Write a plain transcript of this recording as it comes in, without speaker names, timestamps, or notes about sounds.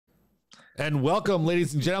And welcome,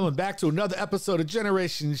 ladies and gentlemen, back to another episode of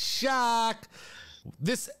Generation Shock.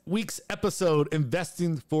 This week's episode,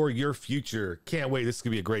 Investing for Your Future. Can't wait. This is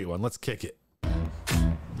going to be a great one. Let's kick it.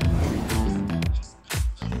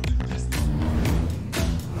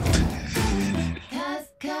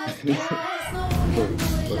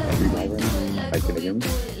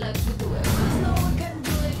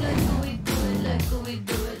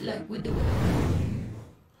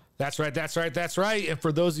 That's right, that's right, that's right. And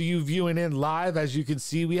for those of you viewing in live, as you can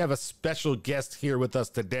see, we have a special guest here with us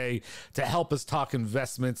today to help us talk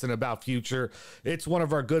investments and about future. It's one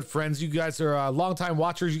of our good friends. You guys are longtime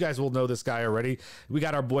watchers. You guys will know this guy already. We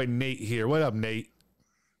got our boy Nate here. What up, Nate?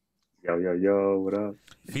 Yo, what up?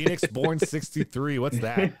 Phoenix born 63. What's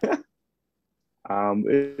that?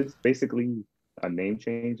 It's basically a name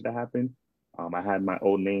change that happened. I had my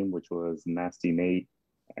old name, which was Nasty Nate.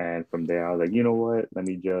 And from there, I was like, you know what? Let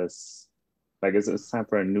me just, it's time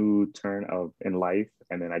for a new turn in life.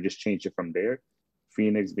 And then I just changed it from there.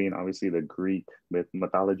 Phoenix being obviously the Greek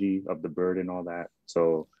mythology of the bird and all that.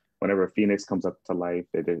 So whenever a phoenix comes up to life,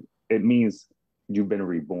 it means you've been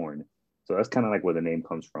reborn. So that's kind of like where the name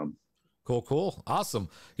comes from. Cool. Awesome.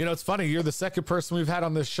 You know, it's funny. You're the second person we've had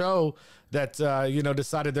on this show that,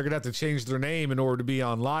 decided they're going to have to change their name in order to be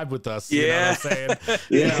on live with us. Yeah. You know what I'm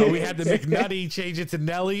saying? We had the McNutty change it to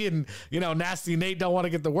Nelly, and, Nasty Nate don't want to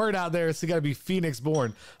get the word out there. So you got to be Phoenix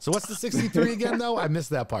born. So what's the 63 again, though? I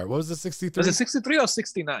missed that part. What was the 63? Was it 63 or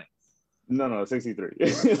 69? No, 63.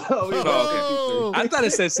 Okay. I thought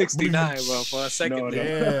it said 69, bro, for a second. No.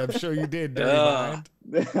 Yeah, I'm sure you did. Dirty mind.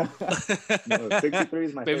 No, 63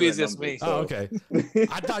 is my Maybe it's favorite just number, me. so. Oh, okay.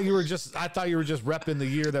 I thought you were just repping the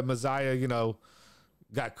year that Messiah,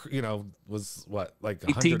 was what, like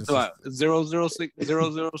 18,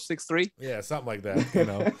 0063? Yeah, something like that,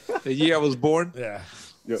 The year I was born. Yeah.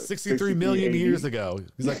 Yo, 63 million years ago.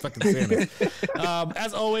 He's like fucking Santa.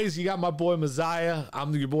 As always, you got my boy Messiah.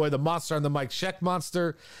 I'm your boy, the monster on the mic, Check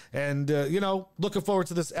Monster. And, looking forward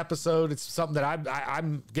to this episode. It's something that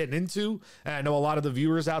I'm getting into. And I know a lot of the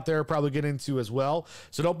viewers out there are probably getting into as well.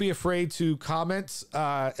 So don't be afraid to comment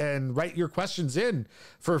and write your questions in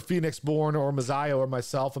for Phoenix Born or Messiah or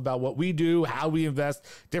myself about what we do, how we invest,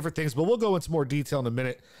 different things. But we'll go into more detail in a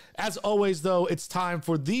minute. As always, though, it's time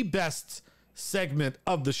for the best segment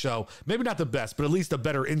of the show. Maybe not the best, but at least a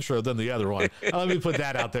better intro than the other one. Let me put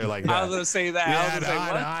that out there like that. I was going to say that.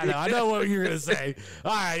 Yeah, I know what you're going to say.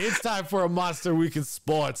 All right, it's time for a Monster Week in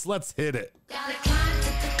Sports. Let's hit it.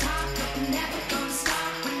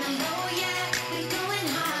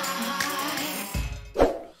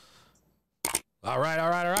 All right.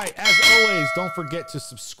 As always, don't forget to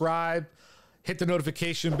subscribe, hit the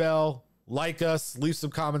notification bell, like us, leave some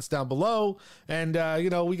comments down below, and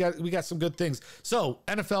we got some good things. So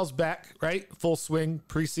NFL's back, right? Full swing,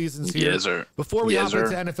 preseason's here. Yes, sir. Before we hop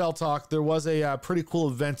into NFL talk, there was a pretty cool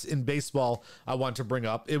event in baseball I want to bring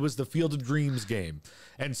up. It was the Field of Dreams game.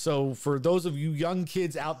 And so for those of you young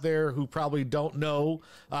kids out there who probably don't know,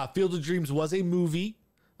 Field of Dreams was a movie.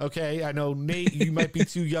 Okay, I know, Nate, you might be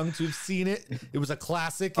too young to have seen it. It was a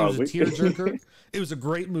classic. It was a tearjerker. It was a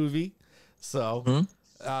great movie. So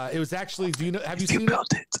it was actually, have you seen it?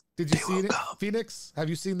 Did you see it, Phoenix? Have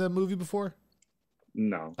you seen the movie before?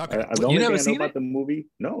 No. Okay. The only thing I know about the movie,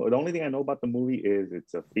 the only thing I know about the movie is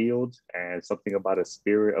it's a field and something about a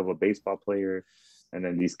spirit of a baseball player. And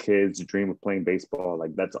then these kids dream of playing baseball.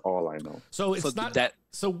 Like, that's all I know. So it's not that.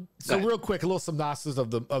 So real quick, a little synopsis of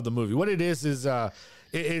the movie. What it is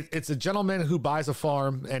it's a gentleman who buys a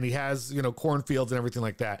farm and he has cornfields and everything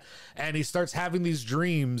like that, and he starts having these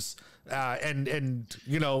dreams about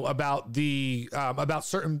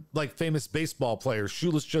certain like famous baseball players,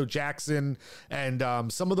 Shoeless Joe Jackson,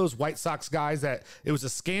 and some of those White Sox guys that it was a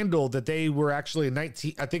scandal that they were actually I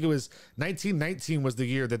think it was 1919 was the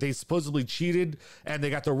year that they supposedly cheated and they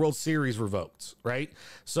got their World Series revoked, right?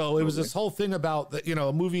 So it was this whole thing about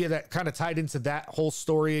a movie that kind of tied into that whole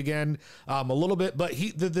story again, a little bit. But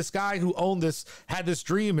this guy who owned this had this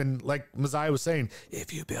dream, and like Messiah was saying,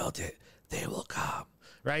 if you build it, they will come.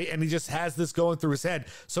 Right. And he just has this going through his head.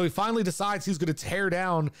 So he finally decides he's going to tear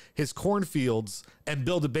down his cornfields and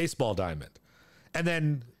build a baseball diamond. And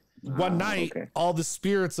then one night, all the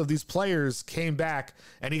spirits of these players came back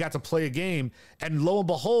and he got to play a game. And lo and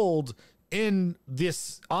behold, on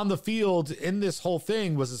the field, in this whole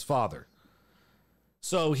thing was his father.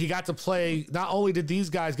 So he got to play, not only did these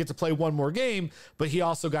guys get to play one more game, but he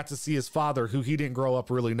also got to see his father, who he didn't grow up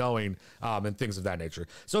really knowing, and things of that nature.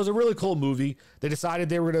 So it was a really cool movie. They decided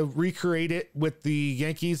they were going to recreate it with the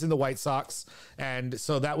Yankees and the White Sox. And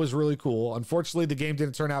so that was really cool. Unfortunately, the game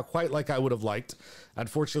didn't turn out quite like I would have liked.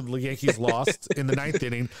 Unfortunately, the Yankees lost in the 9th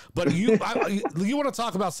inning. But you want to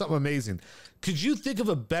talk about something amazing. Could you think of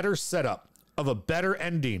a better setup, of a better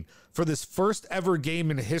ending for this first ever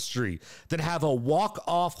game in history than have a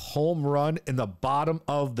walk-off home run in the bottom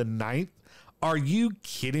of the 9th? Are you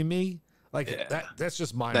kidding me? Like that's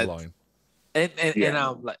just mind-blowing. And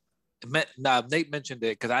like Nate mentioned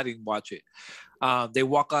it because I didn't watch it. They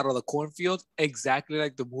walk out of the cornfield exactly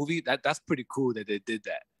like the movie. That's pretty cool that they did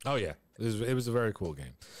that. Oh yeah, it was a very cool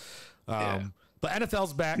game. But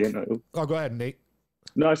NFL's back. Oh, go ahead, Nate.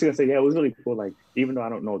 No, I was gonna say, it was really cool. Like, even though I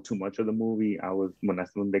don't know too much of the movie,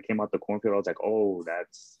 when they came out the cornfield, I was like, oh,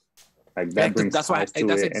 that's like that brings that's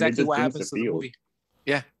exactly what happens in the movie.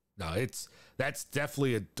 Yeah. No, that's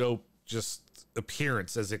definitely a dope just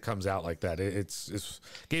appearance as it comes out like that. It's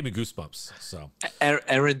gave me goosebumps. So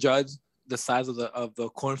Aaron Judge, the size of the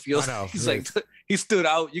cornfield. I know. He's like he stood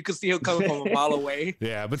out. You could see him coming from a mile away.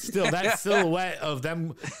 Yeah, but still, that silhouette of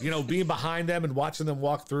them, being behind them and watching them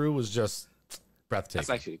walk through was just breathtaking. That's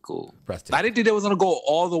actually cool. Breathtaking. I didn't think they was gonna go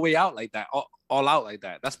all the way out like that, all out like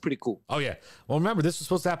that. That's pretty cool. Oh yeah. Well, remember this was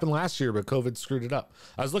supposed to happen last year, but COVID screwed it up.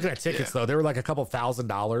 I was looking at tickets though; they were like a couple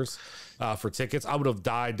 $1,000 for tickets. I would have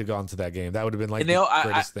died to go into that game. That would have been like the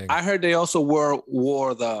greatest thing. I heard they also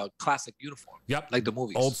wore the classic uniform. Yep, like the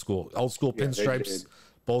movies. Old school pinstripes.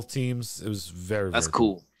 Both teams. It was very that's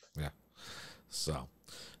cool. Yeah. So,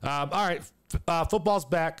 all right. Football's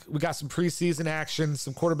back. We got some preseason action.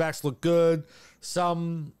 Some quarterbacks look good.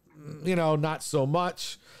 Some, not so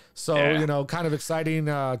much. So, kind of exciting.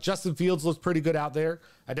 Justin Fields looks pretty good out there.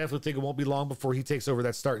 I definitely think it won't be long before he takes over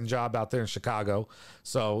that starting job out there in Chicago.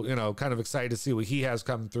 So, kind of excited to see what he has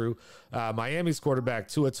coming through. Miami's quarterback,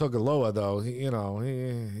 Tua Tagovailoa, though,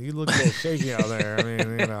 he looks a little shaky out there. I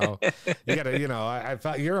mean, you got to, I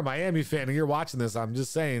thought you're a Miami fan and you're watching this. I'm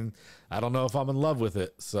just saying, I don't know if I'm in love with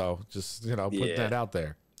it. So just, put that out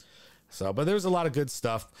there. So, but there's a lot of good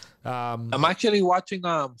stuff. I'm actually watching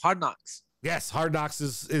Hard Knocks. Yes, Hard Knocks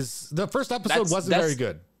is the first episode wasn't very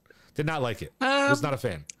good. Did not like it. Was not a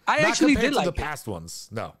fan. I actually did like the past ones.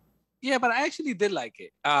 No. Yeah, but I actually did like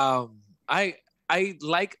it. I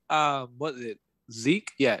like what is it?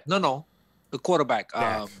 Zeke? Yeah. No. The quarterback.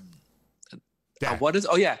 What is?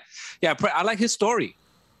 Oh yeah. I like his story.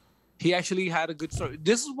 He actually had a good story.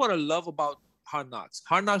 This is what I love about Hard Knocks.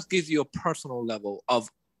 Hard Knocks gives you a personal level of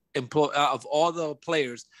all the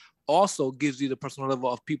players. Also gives you the personal level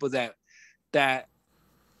of people that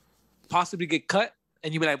possibly get cut,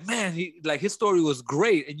 and you be like, man, his story was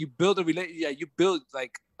great, and you build you build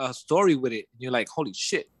like a story with it, and you're like, holy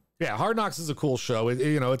shit. Yeah, Hard Knocks is a cool show.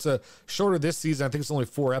 It's a shorter this season. I think it's only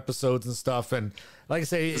 4 episodes and stuff. And like I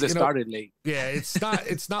say, it started late. Yeah, it's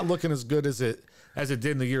not looking as good as it did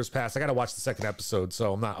in the years past. I got to watch the second episode,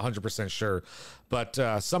 so I'm not 100% sure. But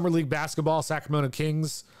Summer League basketball, Sacramento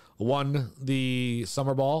Kings won the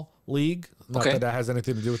Summer Ball League. Not that has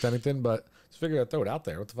anything to do with anything, but just figured I'd throw it out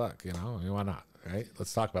there. What the fuck, why not? Right?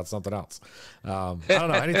 Let's talk about something else. I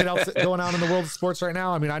don't know. Anything else going on in the world of sports right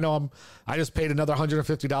now? I mean, I just paid another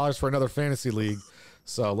 $150 for another fantasy league.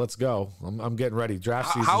 So let's go. I'm getting ready.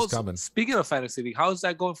 Draft season's coming. Speaking of fantasy league, how's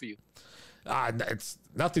that going for you? It's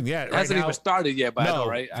nothing yet. It hasn't even started yet, but I know,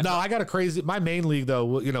 right? I got a crazy. My main league, though,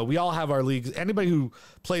 we all have our leagues. Anybody who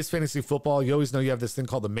plays fantasy football, you always know you have this thing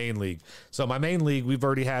called the main league. So my main league, we've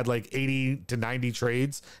already had like 80 to 90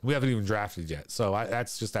 trades. We haven't even drafted yet. So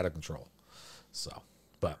that's just out of control. So,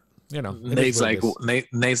 but Nate's like,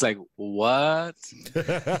 what?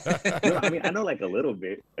 I mean, I know like a little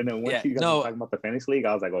bit, and then once you guys were talking about the fantasy league,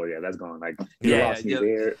 I was like, oh yeah, that's gone. Like, you lost me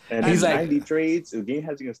there. And he's like 90 trades. The game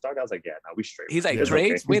hasn't even started. I was like, yeah, no, we straight. He's like,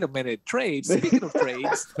 trades. Okay. Wait a minute, trades. Speaking of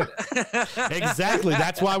trades, exactly.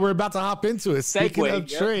 That's why we're about to hop into it. Speaking of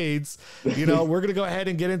trades, we're gonna go ahead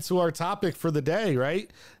and get into our topic for the day, right?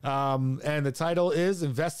 And the title is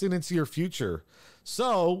investing into your future.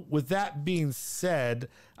 So with that being said,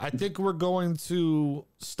 I think we're going to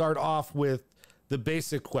start off with the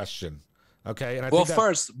basic question. Okay. And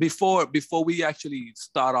first, before we actually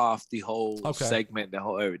start off the whole segment, the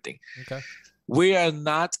whole everything. Okay. We are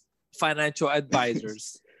not financial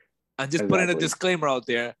advisors. I'm just putting a disclaimer out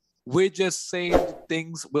there. We're just saying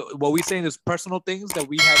things. What we're saying is personal things that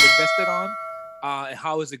we have invested on. And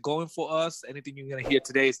how is it going for us? Anything you're going to hear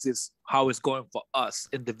today is just how it's going for us,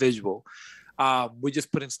 individual. We're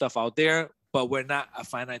just putting stuff out there, but we're not a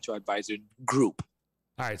financial advisor group.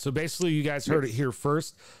 All right. So basically, you guys heard it here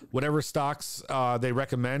first. Whatever stocks they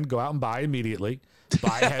recommend, go out and buy immediately.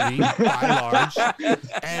 Buy heavy, buy large.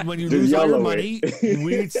 And when you lose all your money,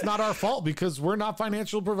 it's not our fault because we're not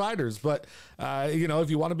financial providers. But, you know, if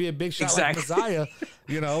you want to be a big shot like Messiah,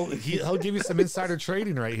 you know, he'll give you some insider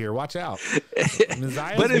trading right here. Watch out.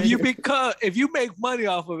 But if you make money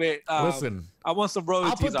off of it, listen, I want some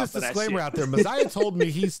royalties. I'll put this disclaimer out there. Messiah told me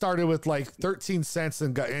he started with like 13 cents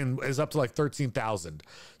and is up to like 13,000.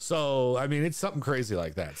 So, I mean, it's something crazy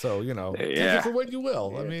like that. So, you know, take it for what you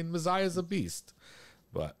will. I mean, Messiah's a beast.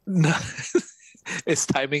 But its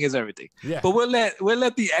timing is everything. Yeah. But we'll let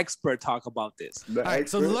the expert talk about this. All right,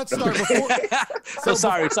 so let's start before.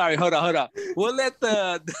 Sorry. Hold on. We'll let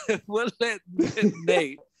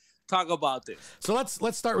Nate talk about this. So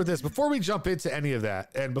let's start with this before we jump into any of that,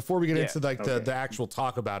 and before we get into like the actual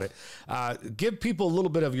talk about it. Give people a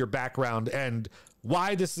little bit of your background and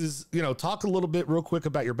why this is. You know, talk a little bit real quick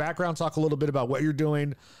about your background. Talk a little bit about what you're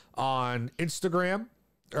doing on Instagram,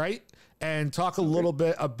 right? And talk a little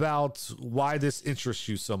bit about why this interests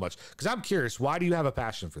you so much. Because I'm curious, why do you have a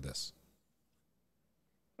passion for this?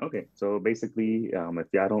 Okay, so basically, if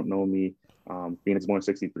y'all don't know me, Phoenix Born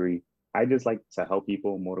 63, I just like to help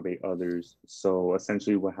people, motivate others. So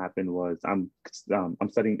essentially what happened was I'm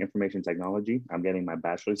studying information technology. I'm getting my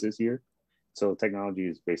bachelor's this year. So technology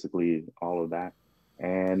is basically all of that.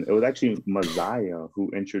 And it was actually Messiah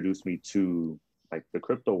who introduced me to like the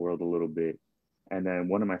crypto world a little bit. And then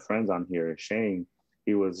one of my friends on here, Shane,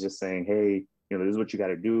 he was just saying, hey, you know, this is what you got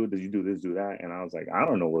to do. Did you do this, do that? And I was like, I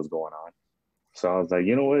don't know what's going on. So I was like,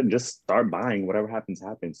 you know what? Just start buying. Whatever happens,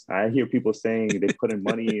 happens. I hear people saying they put in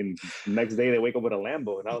money and the next day they wake up with a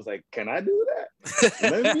Lambo. And I was like, can I do that?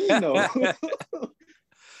 Let me know.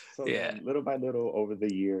 So little by little over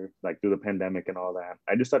the year, like through the pandemic and all that,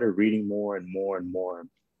 I just started reading more and more and more.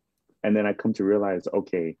 And then I come to realize,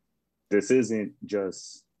 okay, this isn't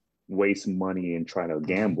just waste money and try to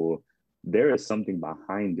gamble. There is something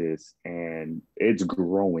behind this and it's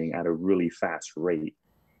growing at a really fast rate.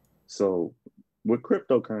 So with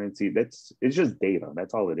cryptocurrency, it's just data.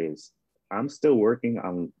 That's all it is. I'm still working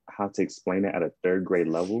on how to explain it at a third grade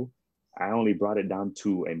level. I only brought it down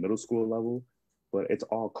to a middle school level, but it's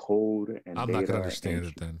all code and I'm data. not going to understand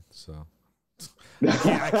it then. So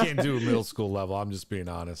I can't do a middle school level. I'm just being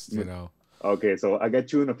honest, you know. Okay, so I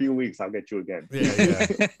get you in a few weeks. I'll get you again. Yeah.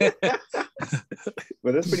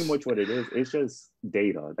 But that's pretty much what it is. It's just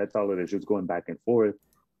data. That's all it is. Just going back and forth.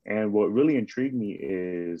 And what really intrigued me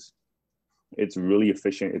is it's really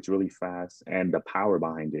efficient. It's really fast. And the power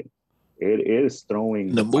behind it. It is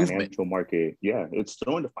throwing the financial market. Yeah, it's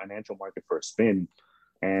throwing the financial market for a spin.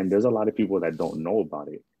 And there's a lot of people that don't know about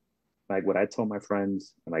it. Like what I tell my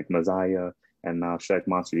friends, like Messiah and now Sheikh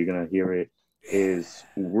Monster, you're going to hear it, is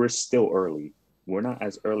we're still early. We're not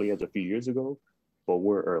as early as a few years ago, but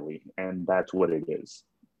we're early, and that's what it is.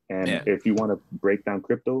 And if you want to break down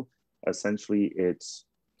crypto, essentially it's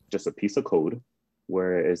just a piece of code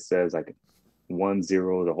where it says like 1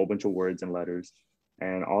 0, a whole bunch of words and letters,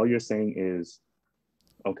 and all you're saying is,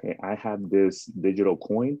 okay, I have this digital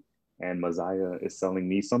coin and Messiah is selling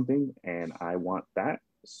me something and I want that,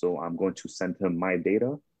 so I'm going to send him my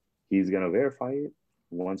data. He's going to verify it.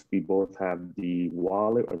 Once we both have the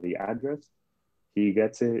wallet or the address, he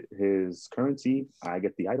gets it, his currency, I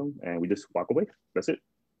get the item, and we just walk away. That's it.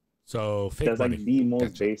 So fake That's money. Like the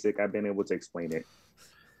most basic. I've been able to explain it.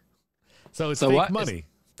 So it's fake money.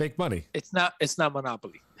 Fake money. It's not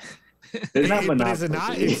Monopoly. It's not Monopoly. But is it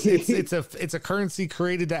not? It's a currency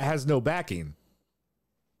created that has no backing.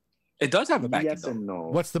 It does have a backing. Yes and no.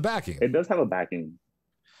 What's the backing? It does have a backing.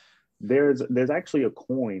 There's actually a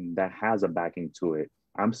coin that has a backing to it.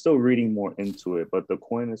 I'm still reading more into it, but the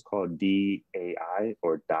coin is called DAI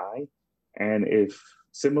or DAI. And if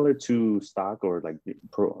similar to stock or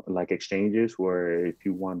like exchanges, where if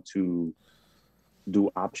you want to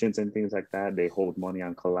do options and things like that, they hold money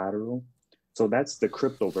on collateral. So that's the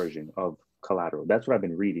crypto version of collateral. That's what I've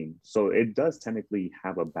been reading. So it does technically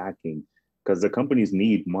have a backing because the companies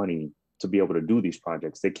need money to be able to do these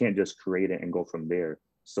projects. They can't just create it and go from there.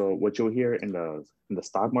 So what you'll hear in the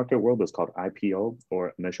stock market world is called IPO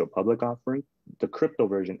or initial public offering. The crypto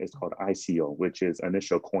version is called ICO, which is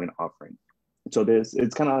initial coin offering. So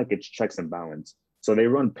it's kind of like it's checks and balance. So they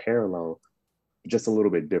run parallel, just a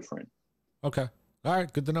little bit different. Okay. All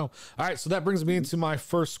right. Good to know. All right. So that brings me into my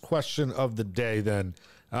first question of the day then.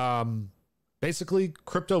 Basically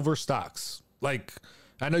crypto versus stocks. Like,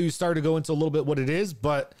 I know you started to go into a little bit what it is,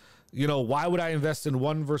 but you know, why would I invest in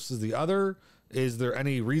one versus the other? Is there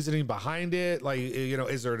any reasoning behind it? Like, you know,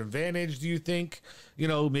 is there an advantage, do you think? You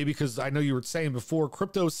know, maybe because I know you were saying before,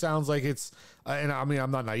 crypto sounds like it's, and I mean,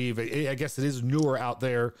 I'm not naive. I guess it is newer out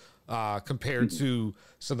there compared to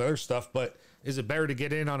some other stuff, but is it better to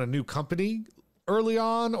get in on a new company early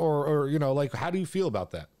on, or, you know, like, how do you feel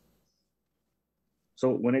about that? So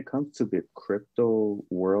when it comes to the crypto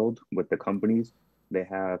world with the companies, they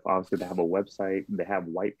have obviously they have a website, they have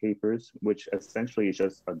white papers, which essentially is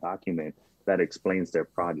just a document that explains their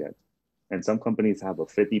project. And some companies have a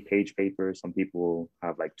 50-page paper, some people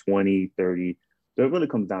have like 20, 30. So it really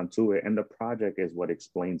comes down to it. And the project is what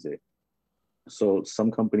explains it. So some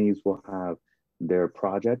companies will have their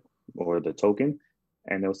project or the token,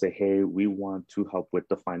 and they'll say, hey, we want to help with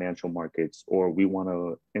the financial markets, or we want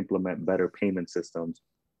to implement better payment systems,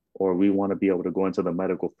 or we want to be able to go into the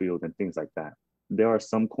medical field and things like that. There are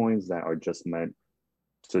some coins that are just meant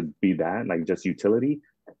to be that, like just utility.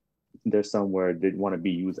 There's some where they want to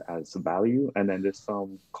be used as value. And then there's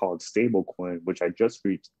some called stable coin, which I just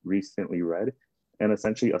recently read. And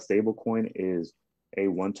essentially a stable coin is a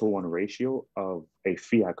 1-to-1 ratio of a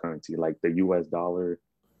fiat currency, like the US dollar,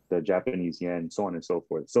 the Japanese yen, so on and so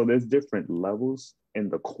forth. So there's different levels in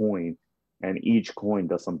the coin, and each coin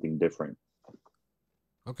does something different.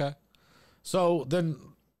 Okay. So then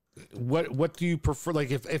what do you prefer?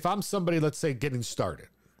 Like if I'm somebody, let's say, getting started,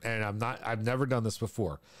 and I've never done this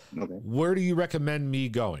before. Okay. Where do you recommend me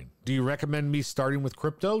going? Do you recommend me starting with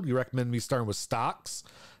crypto? Do you recommend me starting with stocks?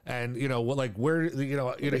 And, you know, what, like, where, you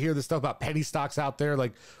know, hear this stuff about penny stocks out there.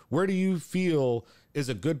 Like, where do you feel is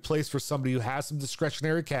a good place for somebody who has some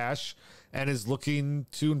discretionary cash and is looking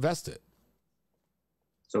to invest it?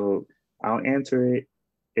 So I'll answer it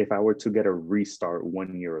if I were to get a restart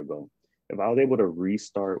 1 year ago. If I was able to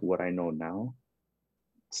restart what I know now,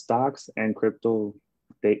 stocks and crypto,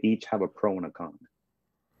 they each have a pro and a con.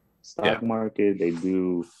 Stock market, they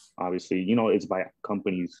do, obviously, you know, it's by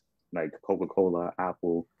companies like Coca-Cola,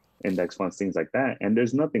 Apple, index funds, things like that. And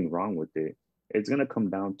there's nothing wrong with it. It's going to come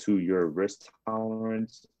down to your risk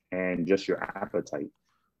tolerance and just your appetite.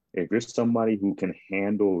 If you're somebody who can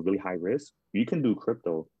handle really high risk, you can do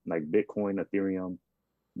crypto like Bitcoin, Ethereum.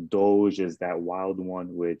 Doge is that wild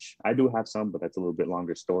one, which I do have some, but that's a little bit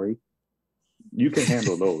longer story. You can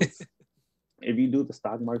handle those. If you do the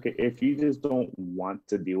stock market, if you just don't want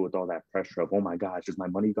to deal with all that pressure of, oh my gosh, is my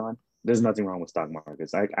money gone? There's nothing wrong with stock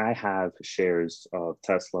markets. Like I have shares of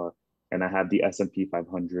Tesla and I have the S&P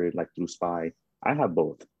 500, like through SPY. I have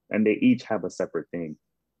both, and they each have a separate thing.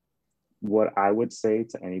 What I would say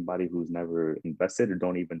to anybody who's never invested or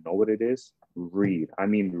don't even know what it is, read. I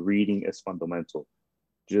mean, reading is fundamental.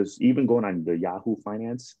 Just even going on the Yahoo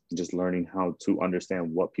Finance, just learning how to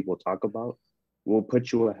understand what people talk about will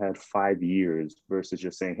put you ahead 5 years versus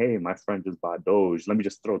just saying, hey, my friend just bought Doge. Let me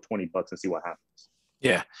just throw $20 and see what happens.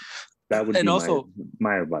 Yeah. That would be also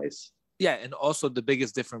my advice. Yeah. And also the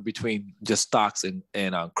biggest difference between just stocks and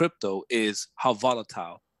crypto is how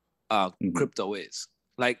volatile crypto is.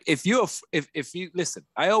 Like if you listen,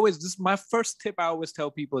 this is my first tip. I always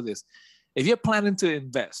tell people this: if you're planning to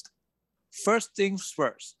invest, first things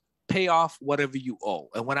first, pay off whatever you owe.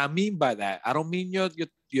 And what I mean by that, I don't mean your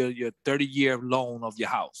 30-year loan of your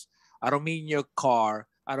house. I don't mean your car.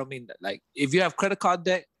 I don't mean that. Like if you have credit card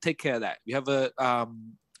debt, take care of that. You have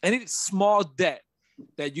any small debt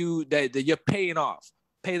that you're paying off,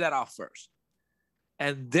 pay that off first.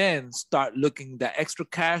 And then start looking at extra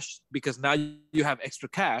cash, because now you have extra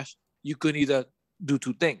cash. You can either do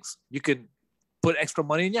two things. You can put extra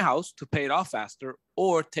money in your house to pay it off faster,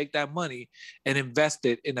 or take that money and invest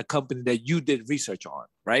it in a company that you did research on,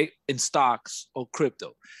 right? In stocks or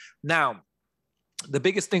crypto. Now, the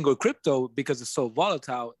biggest thing with crypto, because it's so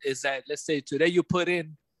volatile, is that let's say today you put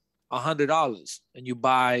in $100 and you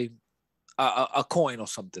buy a coin or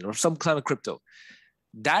something, or some kind of crypto.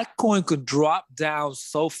 That coin could drop down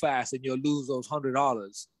so fast and you'll lose those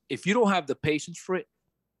 $100. If you don't have the patience for it,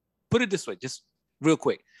 put it this way, just real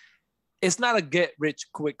quick. It's not a get rich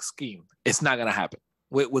quick scheme. It's not going to happen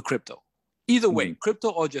with crypto. Either way, crypto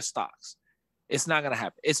or just stocks, it's not going to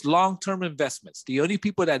happen. It's long-term investments. The only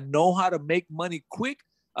people that know how to make money quick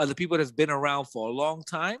are the people that's been around for a long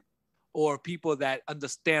time, or people that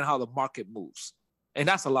understand how the market moves. And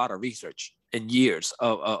that's a lot of research and years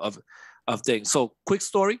of things. So quick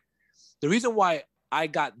story. The reason why I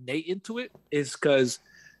got Nate into it is because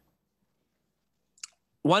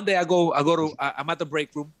one day I'm at the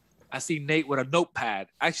break room. I see Nate with a notepad.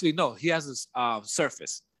 Actually, no, he has this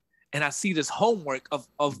Surface. And I see this homework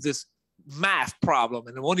of this math problem.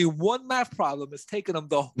 And only one math problem is taking him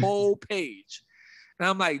the whole page. And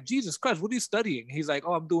I'm like, Jesus Christ, what are you studying? He's like,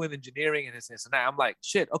 oh, I'm doing engineering and this and that. I'm like,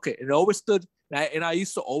 shit, okay. And it And I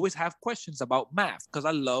used to always have questions about math because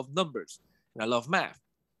I love numbers and I love math.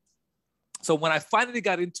 So when I finally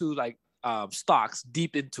got into like stocks,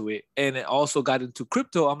 deep into it, and it also got into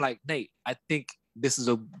crypto, I'm like, Nate, I think this is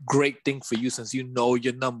a great thing for you since you know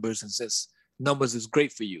your numbers and since numbers is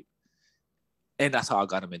great for you. And that's how I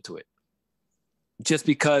got him into it. Just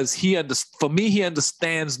because he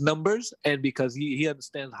understands numbers, and because he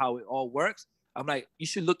understands how it all works. I'm like, you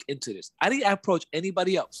should look into this. I didn't approach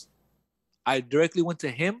anybody else. I directly went to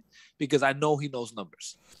him because I know he knows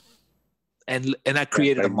numbers. And I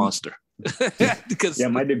created a monster. Because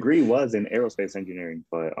my degree was in aerospace engineering,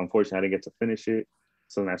 but unfortunately I didn't get to finish it.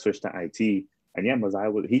 So then I switched to IT.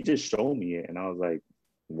 And he just showed me it, and I was like,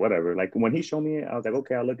 whatever. Like when he showed me it, I was like,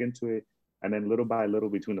 okay, I'll look into it. And then little by little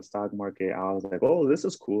between the stock market, I was like, oh, this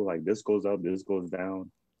is cool. Like this goes up, this goes down.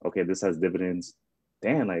 Okay, this has dividends.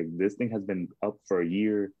 Damn, like this thing has been up for a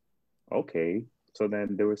year. Okay. So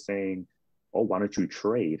then they were saying, oh, why don't you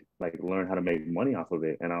trade? Like learn how to make money off of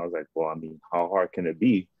it. And I was like, well, I mean, how hard can it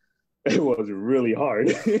be? It was really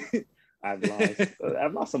hard.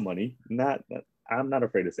 I've lost some money. I'm not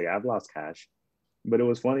afraid to say I've lost cash. But it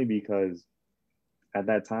was funny because at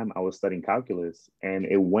that time I was studying calculus, and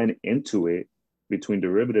it went into it between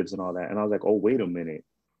derivatives and all that. And I was like, oh, wait a minute.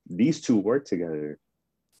 These two work together.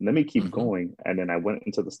 Let me keep going. And then I went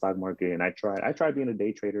into the stock market, and I tried being a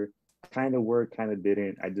day trader. Kind of worked, kind of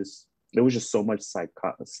didn't. There was just so much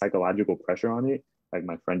psychological pressure on it. Like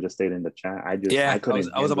my friend just stayed in the chat. I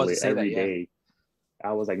couldn't I was about to say every day.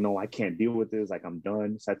 I was like, no, I can't deal with this. Like I'm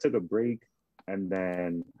done. So I took a break, and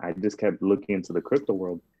then I just kept looking into the crypto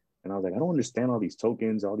world. And I was like, I don't understand all these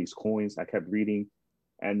tokens, all these coins. I kept reading.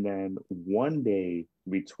 And then one day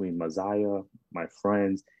between Messiah, my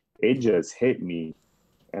friends, it just hit me.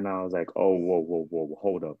 And I was like, oh, whoa,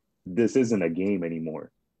 hold up. This isn't a game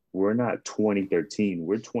anymore. We're not 2013,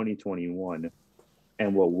 we're 2021.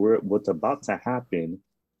 And what's about to happen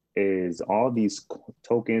is all these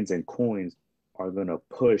tokens and coins are going to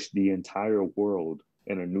push the entire world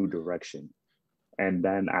in a new direction. And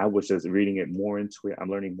then I was just reading it more into it. I'm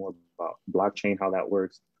learning more about blockchain, how that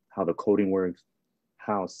works, how the coding works,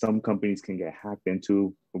 how some companies can get hacked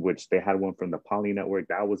into, which they had one from the Poly network.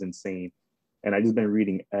 That was insane. And I just been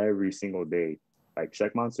reading every single day. Like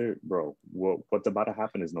Check Monster, bro, what's about to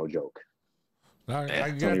happen is no joke. All right, I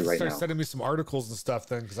got to start sending me some articles and stuff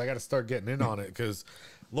then, because I got to start getting in on it. Because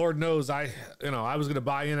Lord knows I was going to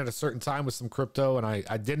buy in at a certain time with some crypto, and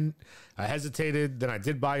I didn't. I hesitated. Then I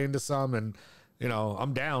did buy into some, and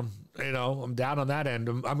I'm down. I'm down on that end.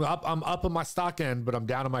 I'm up on my stock end, but I'm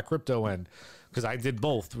down on my crypto end because I did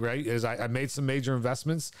both. Right, I made some major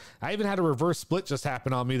investments. I even had a reverse split just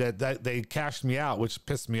happen on me that they cashed me out, which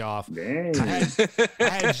pissed me off. Dang. I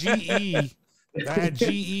had GE. I had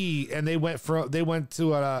GE, and they went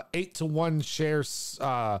to a 8-to-1 shares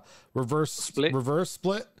reverse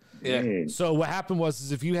split. Yeah. So what happened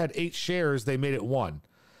was if you had 8 shares, they made it 1.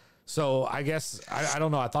 So I guess I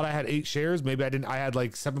don't know. I thought I had 8 shares. Maybe I didn't. I had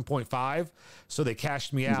like 7.5. So they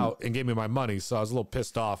cashed me out and gave me my money. So I was a little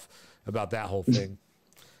pissed off about that whole thing.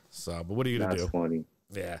 So, but what are you gonna do? That's funny.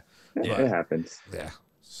 Yeah, it happens. Yeah.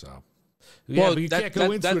 So yeah, but you can't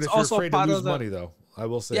go into it if you're afraid to lose money, though. I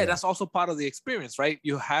will say. Yeah, that's also part of the experience, right?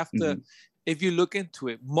 You have to, if you look into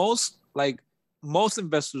it, most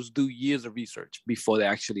investors do years of research before they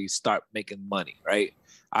actually start making money, right?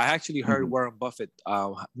 I actually heard Warren Buffett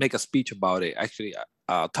make a speech about it,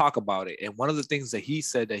 talk about it. And one of the things that he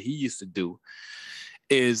said that he used to do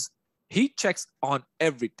is he checks on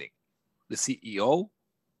everything. The CEO,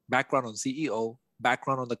 background on CEO,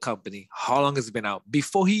 background on the company, how long has it been out,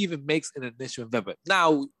 before he even makes an initial investment.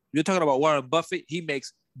 Now, you're talking about Warren Buffett. He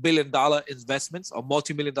makes billion-dollar investments or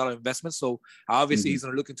multi-million-dollar investments. So obviously he's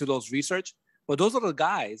going to look into those research. But those are the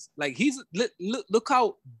guys, like look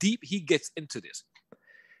how deep he gets into this.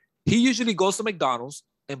 He usually goes to McDonald's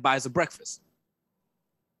and buys a breakfast.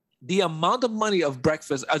 The amount of money of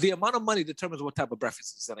breakfast, the amount of money determines what type of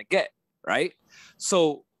breakfast he's going to get, right?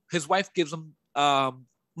 So his wife gives him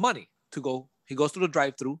money to go. He goes through the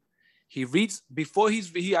drive-thru. He reads, before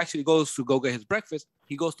he actually goes to go get his breakfast,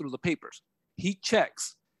 he goes through the papers. He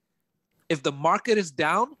checks. If the market is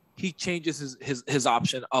down, he changes his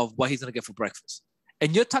option of what he's going to get for breakfast.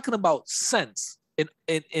 And you're talking about cents in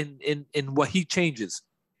what he changes.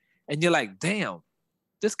 And you're like, damn,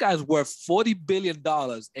 this guy's worth $40 billion.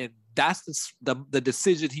 And that's the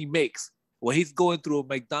decision he makes when he's going through a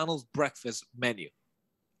McDonald's breakfast menu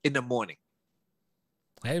in the morning.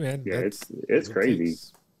 Hey, man. Yeah, it's crazy.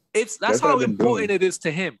 That's how important it is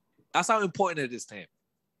to him. That's how important it is to him.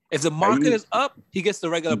 If the market is up, he gets the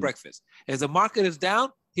regular breakfast. If the market is down,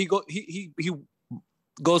 he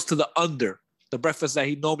goes to the under the breakfast that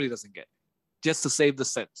he normally doesn't get, just to save the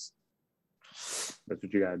cents. That's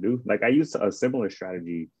what you gotta do. Like I used a similar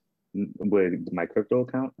strategy with my crypto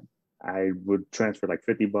account. I would transfer like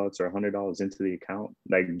 $50 or $100 into the account.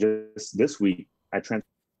 Like just this week, I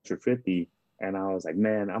transferred 50, and I was like,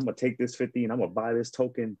 man, I'm gonna take this 50 and I'm gonna buy this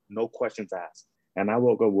token, no questions asked. And I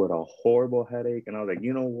woke up with a horrible headache, and I was like,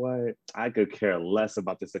 you know what? I could care less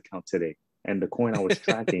about this account today. And the coin I was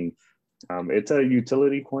tracking, it's a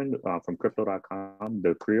utility coin from Crypto.com,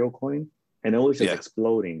 the Creo coin, and it was just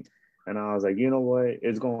exploding. And I was like, you know what?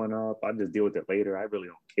 It's going up. I'll just deal with it later. I really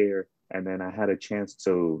don't care. And then I had a chance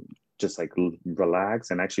to just like relax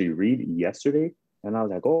and actually read yesterday. And I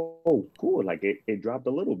was like, oh, cool. Like it dropped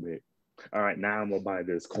a little bit. All right, now I'm going to buy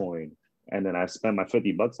this coin. And then I spent my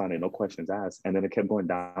 $50 on it, no questions asked. And then it kept going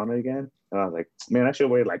down again. And I was like, man, I should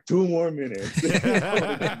wait like 2 more minutes.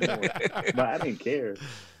 But I didn't care.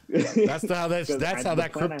 That's how that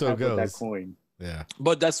crypto goes. That coin. Yeah.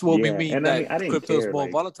 But that's what we mean, and that crypto is more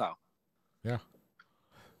like, volatile. Yeah.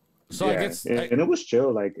 So I guess, and it was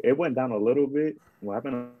chill. Like it went down a little bit. What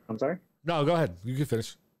happened? I'm sorry. No, go ahead. You can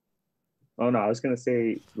finish. Oh no, I was gonna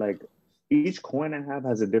say like each coin I have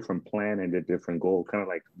has a different plan and a different goal. Kind of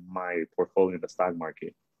like my portfolio in the stock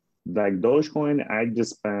market. Like Dogecoin, I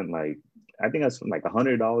just spent like I think I spent like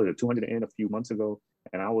 $100 or $200 a few months ago,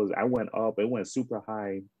 and I went up. It went super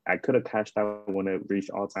high. I could have cashed out when it reached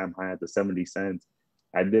all-time high at the 70 cents.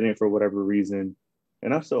 I didn't for whatever reason.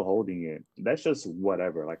 And I'm still holding it. That's just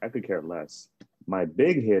whatever. Like I could care less. My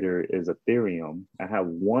big hitter is Ethereum. I have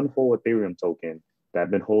one whole Ethereum token that I've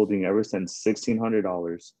been holding ever since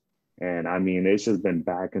 $1,600. And I mean, it's just been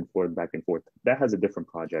back and forth, back and forth. That has a different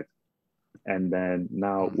project. And then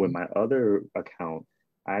now with my other account,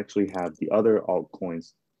 I actually have the other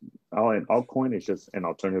altcoins. An altcoin is just an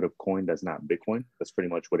alternative coin that's not Bitcoin. That's pretty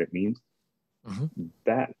much what it means.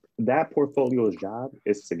 That portfolio's job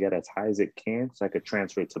is to get as high as it can so I could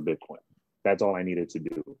transfer it to Bitcoin. That's all I needed to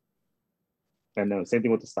do. And then same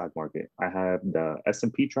thing with the stock market. I have the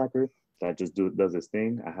S&P tracker that just does this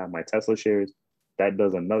thing. I have my Tesla shares that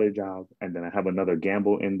does another job. And then I have another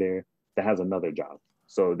gamble in there that has another job.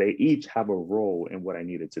 So they each have a role in what I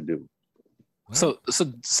needed to do. So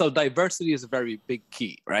diversity is a very big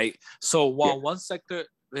key, right? So while one sector,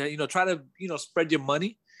 try to, spread your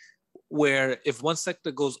money, where if one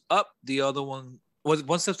sector goes up, the other one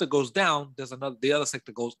sector goes down, the other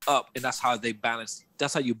sector goes up, and that's how they balance.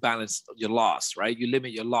 That's how you balance your loss, right? You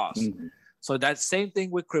limit your loss. So that same thing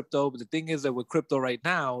with crypto. But the thing is that with crypto right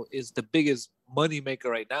now is the biggest money maker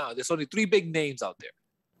right now. There's only 3 big names out there: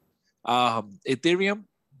 Ethereum,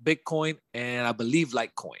 Bitcoin, and I believe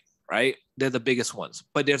Litecoin. Right? They're the biggest ones.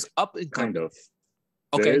 But there's up and coming. Kind of.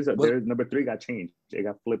 Okay. There's number 3 got changed. It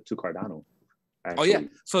got flipped to Cardano. Actually. Oh yeah.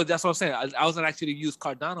 So that's what I'm saying. I was gonna actually use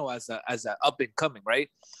Cardano as a up and coming, right?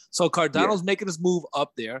 So Cardano's making this move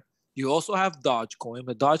up there. You also have Dogecoin.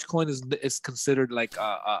 But Dogecoin is considered like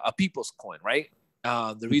a people's coin, right?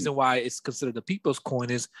 The reason why it's considered a people's coin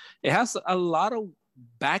is it has a lot of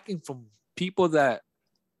backing from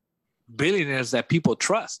billionaires that people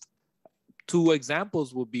trust. 2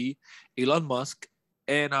 examples would be Elon Musk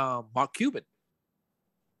and Mark Cuban.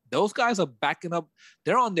 Those guys are backing up.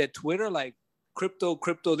 They're on their Twitter like crypto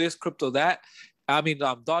this, crypto that. I mean,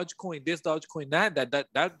 Dogecoin this, Dogecoin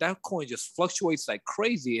that coin just fluctuates like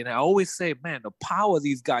crazy. And I always say, man, the power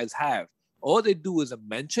these guys have. All they do is a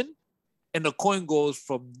mention, and the coin goes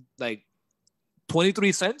from like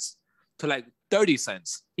 23 cents to like 30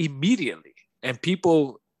 cents immediately. And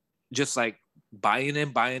people just like buying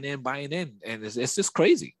in, and it's just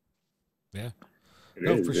crazy. Yeah,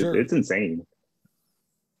 for sure, it's insane.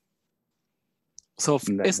 So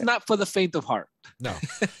it's not for the faint of heart. No,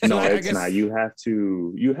 it's not. You have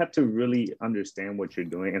to really understand what you're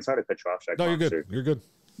doing. And sorry to cut you off, Shaq. No, you're good. You're good.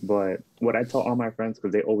 But what I tell all my friends,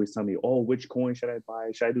 because they always tell me, "Oh, which coin should I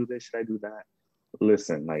buy? Should I do this? Should I do that?"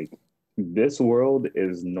 Listen, like this world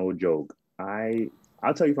is no joke.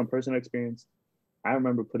 I'll tell you from personal experience. I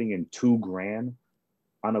remember putting in $2,000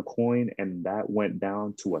 on a coin, and that went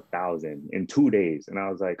down to 1,000 in 2 days. And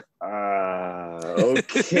I was like, okay.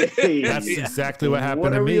 That's exactly what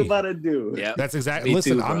happened to me. What are we about to do? Yeah, that's exactly.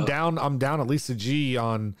 Listen, too, I'm down at least a G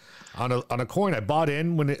on a coin. I bought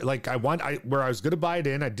in when it where I was going to buy it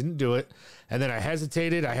in. I didn't do it, and then I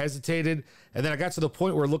hesitated, and then I got to the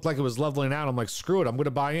point where it looked like it was leveling out. I'm like, screw it, I'm going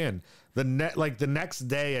to buy in. The next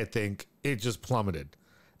day, I think it just plummeted.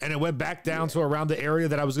 And it went back down to around the area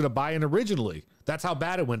that I was going to buy in originally. That's how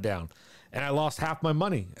bad it went down. And I lost half my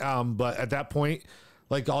money. But at that point,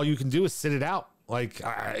 like all you can do is sit it out. Like,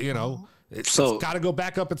 it's got to go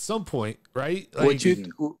back up at some point, right? Like,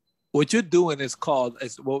 what you're doing is called,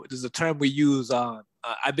 there's a term we use on,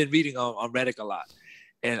 I've been reading on Reddit a lot,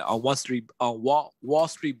 and on Wall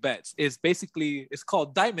Street bets. It's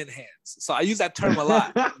called diamond hands. So I use that term a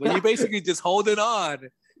lot. But you basically just holding on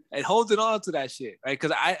to that shit, right?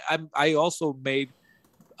 Because I also made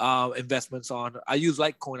investments on. I use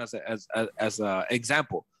Litecoin as a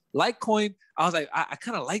example. Litecoin, I was like, I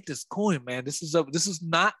kind of like this coin, man. This is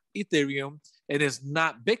not Ethereum, and it's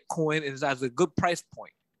not Bitcoin, and it has a good price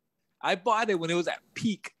point. I bought it when it was at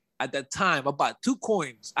peak. At that time, I bought 2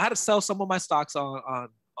 coins. I had to sell some of my stocks on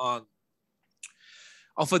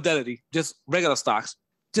Fidelity, just regular stocks.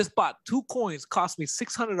 Just bought 2 coins, cost me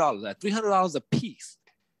 $600 at $300 a piece.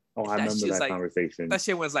 Oh, I remember that conversation. That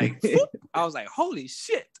shit was like, I was like, holy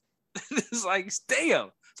shit. It's like,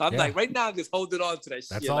 damn. So I'm like, right now, I'm just holding on to that shit.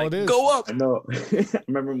 That's all like, it is. Go up. I know. I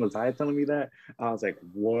remember Messiah telling me that. I was like,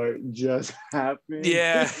 what just happened?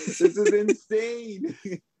 Yeah. This is insane.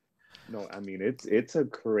 No, I mean, it's a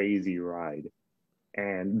crazy ride.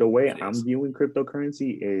 And the way I'm viewing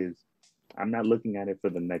cryptocurrency is I'm not looking at it for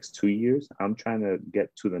the next 2 years. I'm trying to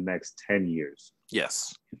get to the next 10 years.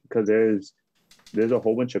 Yes. Because there's a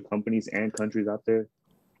whole bunch of companies and countries out there.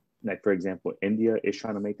 Like, for example, India is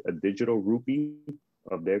trying to make a digital rupee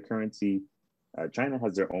of their currency. China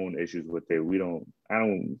has their own issues with it. I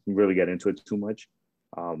don't really get into it too much.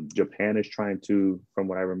 Japan is trying to, from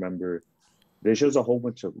what I remember, there's just a whole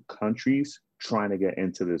bunch of countries trying to get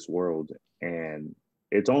into this world. And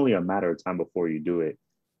it's only a matter of time before you do it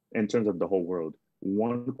in terms of the whole world.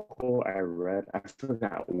 One quote I read, I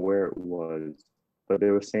forgot where it was, but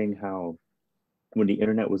they were saying how when the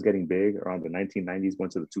internet was getting big around the 1990s,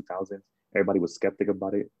 went to the 2000s, everybody was skeptic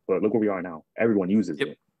about it. But look where we are now. Everyone uses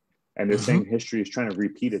it. And they're saying history is trying to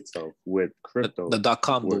repeat itself with crypto. The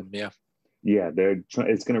dot-com boom, yeah. Yeah, it's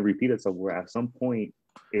going to repeat itself where at some point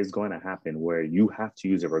is going to happen where you have to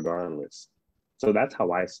use it regardless. So that's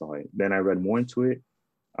how I saw it. Then I read more into it.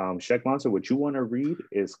 Sheikh Monster, what you want to read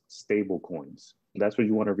is stable coins. That's what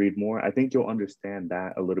you want to read more. I think you'll understand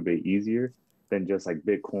that a little bit easier than just like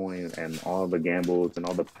Bitcoin and all the gambles and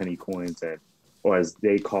all the penny coins, and or as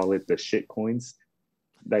they call it, the shit coins.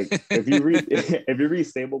 Like if you read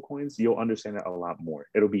stable coins, you'll understand it a lot more.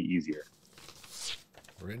 It'll be easier.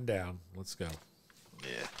 Written down. Let's go.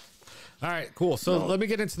 Yeah. All right, cool. So let me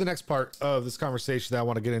get into the next part of this conversation that I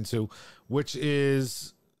want to get into, which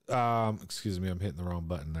is, excuse me, I'm hitting the wrong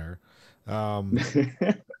button there.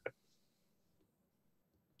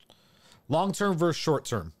 Long-term versus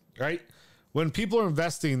short-term, right? When people are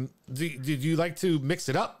investing, did you like to mix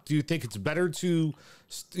it up? Do you think it's better to,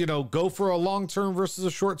 go for a long-term versus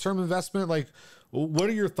a short-term investment? Like, what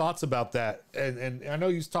are your thoughts about that? And I know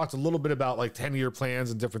you talked a little bit about like 10-year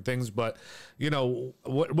plans and different things, but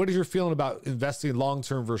what is your feeling about investing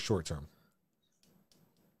long-term versus short-term?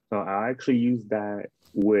 So I actually use that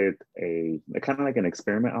with a kind of like an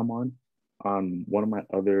experiment I'm on one of my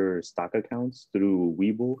other stock accounts through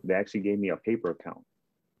Webull. They actually gave me a paper account.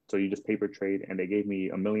 So you just paper trade, and they gave me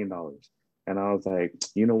 $1 million. And I was like,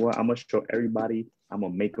 you know what? I'm going to show everybody I'm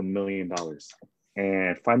going to make $1 million.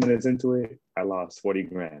 And 5 minutes into it, I lost 40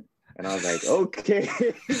 grand. And I was like, okay,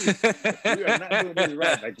 we are not doing this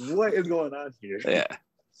right. Like, what is going on here? Yeah.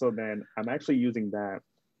 So then I'm actually using that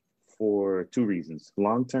for 2 reasons,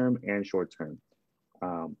 long-term and short-term.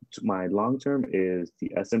 My long-term is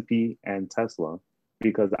the S&P and Tesla,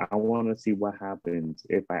 because I want to see what happens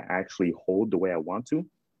if I actually hold the way I want to.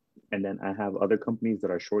 And then I have other companies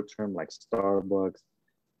that are short-term, like Starbucks,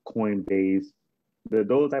 Coinbase.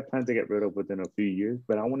 Those I plan to get rid of within a few years,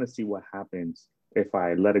 but I want to see what happens if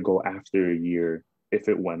I let it go after a year. If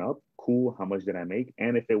it went up, cool, how much did I make?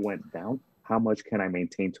 And if it went down, how much can I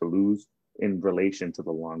maintain to lose in relation to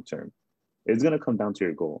the long term? It's going to come down to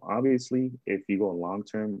your goal. Obviously, if you go long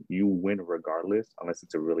term, you win regardless, unless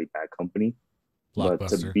it's a really bad company. But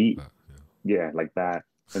to beat, like that.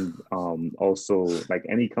 And also, like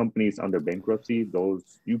any companies under bankruptcy, those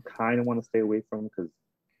you kind of want to stay away from, because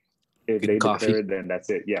if they declare it, then that's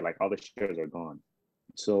it. Yeah, like all the shares are gone.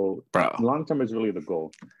 So long term is really the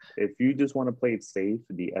goal. If you just want to play it safe,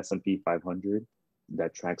 the S&P 500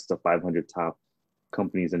 that tracks the 500 top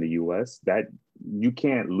companies in the US, that you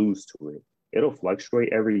can't lose to it. It'll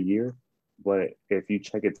fluctuate every year, but if you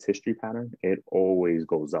check its history pattern, it always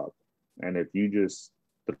goes up. And if you just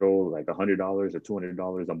throw like $100 or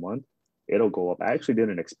 $200 a month, it'll go up. I actually did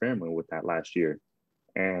an experiment with that last year,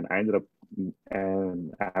 and I ended up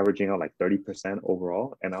averaging out like 30%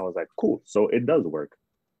 overall. And I was like, cool. So it does work.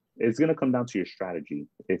 It's going to come down to your strategy.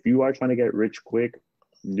 If you are trying to get rich quick,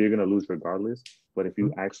 you're going to lose regardless. But if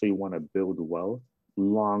you actually want to build wealth,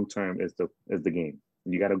 long term is the game.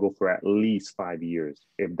 You got to go for at least 5 years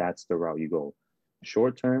if that's the route you go.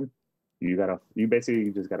 Short term, you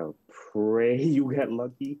basically just gotta pray you get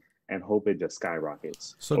lucky and hope it just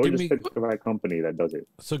skyrockets. So or just pick the right company that does it.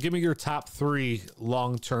 So give me your top 3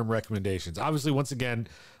 long-term recommendations. Obviously, once again,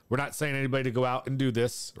 we're not saying anybody to go out and do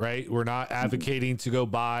this, right? We're not advocating to go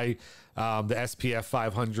buy the SPF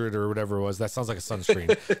 500 or whatever it was. That sounds like a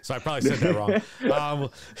sunscreen. So I probably said that wrong.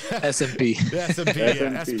 S&P.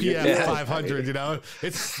 SPF 500, you know.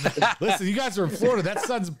 Listen, you guys are in Florida. That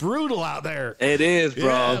sun's brutal out there. It is, bro.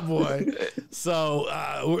 Yeah, boy. So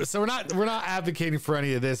we're not advocating for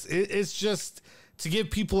any of this. It's just to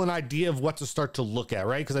give people an idea of what to start to look at,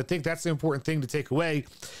 right? Because I think that's the important thing to take away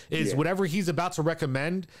is whatever he's about to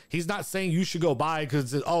recommend, he's not saying you should go buy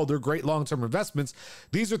because, they're great long-term investments.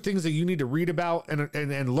 These are things that you need to read about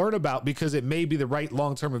and learn about because it may be the right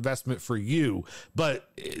long-term investment for you,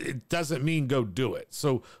 but it doesn't mean go do it.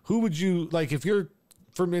 So who would you, like, if you're,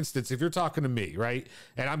 for instance, if you're talking to me, right?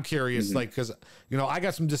 And I'm curious, like, because, I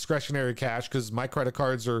got some discretionary cash because my credit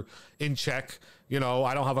cards are in check. I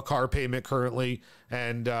don't have a car payment currently.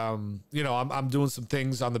 And, I'm doing some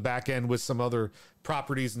things on the back end with some other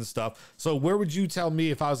properties and stuff. So where would you tell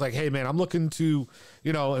me if I was like, hey, man, I'm looking to,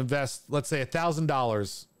 invest, let's say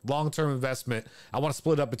 $1,000 long-term investment. I want to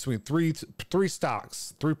split up between three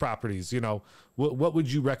stocks, 3 properties. What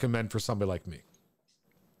would you recommend for somebody like me?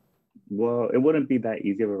 Well, it wouldn't be that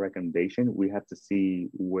easy of a recommendation. We have to see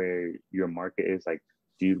where your market is. Like,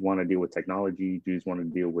 do you want to deal with technology? Do you just want to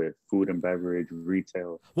deal with food and beverage,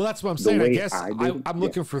 retail? Well, that's what I'm saying. I guess I'm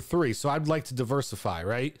looking for 3. So I'd like to diversify,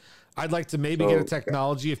 right? I'd like to maybe get a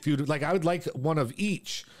technology, a few, like I would like one of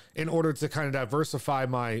each in order to kind of diversify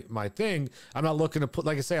my thing. I'm not looking to put,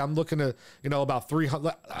 like I say, I'm looking to, about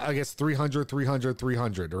 300, I guess 300, 300,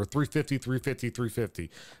 300 or 350, 350,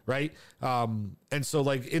 350. Right. And so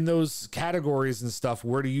like in those categories and stuff,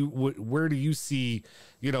 where do you see,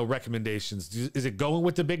 recommendations? Is it going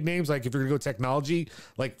with the big names? Like if you're gonna go technology,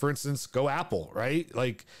 like for instance, go Apple, right?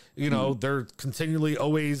 Like, they're continually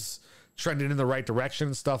always trending in the right direction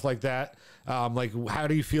and stuff like that. Like, how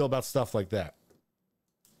do you feel about stuff like that?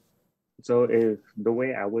 So if the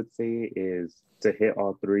way I would say is to hit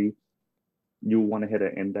all 3, you want to hit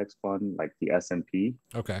an index fund like the S&P.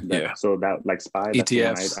 Okay. So that like SPY.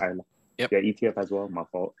 ETFs. Yeah, ETF as well. My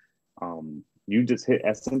fault. You just hit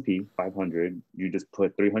S&P 500. You just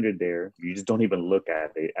put 300 there. You just don't even look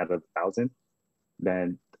at it at 1,000.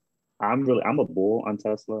 Then I'm a bull on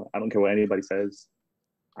Tesla. I don't care what anybody says.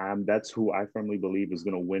 That's who I firmly believe is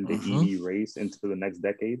going to win the EV race into the next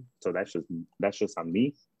decade. So that's just on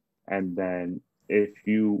me. And then if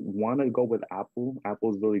you want to go with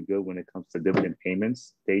Apple's really good when it comes to dividend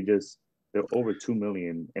payments. They're over 2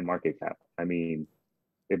 million in market cap. I mean,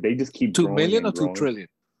 if they just keep 2 million or growing, 2 trillion?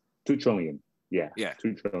 2 trillion. Yeah.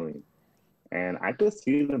 2 trillion. And I could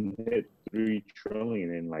see them hit 3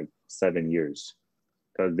 trillion in like 7 years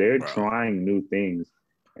because they're trying new things.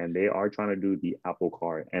 And they are trying to do the Apple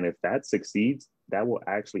Car. And if that succeeds, that will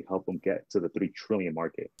actually help them get to the 3 trillion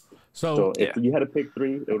market. So if you had to pick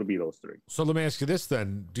 3, it would be those 3. So let me ask you this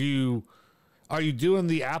then. Are you doing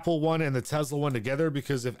the Apple one and the Tesla one together?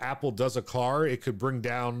 Because if Apple does a car, it could bring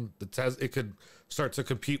down the Tesla. It could start to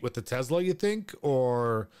compete with the Tesla, you think?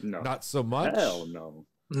 Or not so much? Hell no.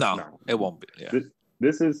 No, it won't be. Yeah.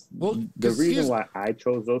 This is the reason why I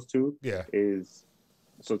chose those 2 is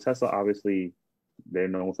so Tesla obviously they're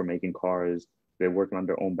known for making cars. They're working on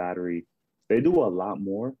their own battery. They do a lot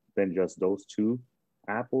more than just those 2.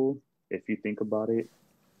 Apple, if you think about it,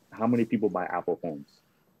 how many people buy Apple phones?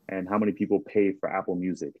 And how many people pay for Apple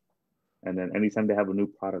Music? And then anytime they have a new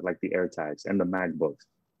product like the AirTags and the MacBooks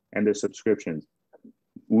and their subscriptions,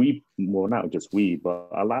 not just we, but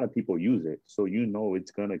a lot of people use it. So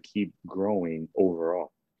it's going to keep growing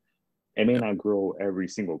overall. It may not grow every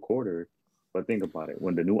single quarter, but think about it.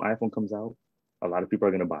 When the new iPhone comes out, a lot of people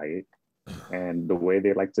are going to buy it. And the way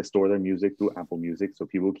they like to store their music through Apple Music, so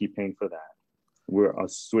people keep paying for that. We're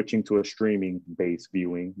switching to a streaming-based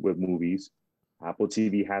viewing with movies. Apple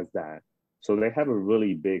TV has that. So they have a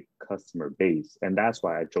really big customer base, and that's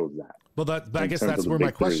why I chose that. Well, I guess that's where my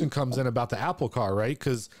question comes in about the Apple Car, right?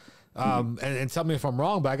 Because, and tell me if I'm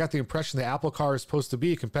wrong, but I got the impression the Apple Car is supposed to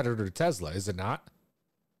be a competitor to Tesla, is it not?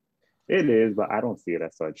 It is, but I don't see it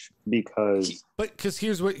as such because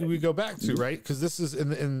here's what we go back to, right? Because this is,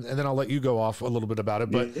 and then I'll let you go off a little bit about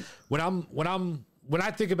it. But when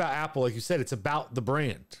I think about Apple, like you said, it's about the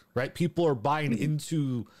brand, right? People are buying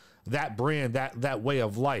into that brand, that way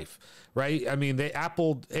of life, right? I mean,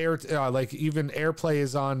 Apple Air, like even AirPlay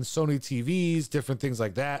is on Sony TVs, different things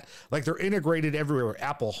like that. Like they're integrated everywhere.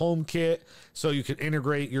 Apple HomeKit, so you can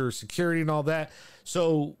integrate your security and all that.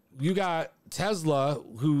 So you got Tesla,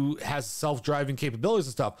 who has self-driving capabilities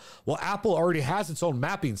and stuff. Well, Apple already has its own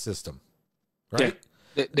mapping system, right?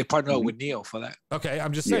 Yeah. They partner up with NIO for that. Okay,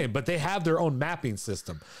 I'm just saying, but they have their own mapping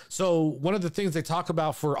system. So one of the things they talk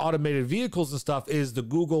about for automated vehicles and stuff is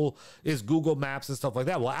Google Maps and stuff like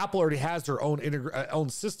that. Well, Apple already has their own own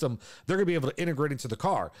system. They're going to be able to integrate into the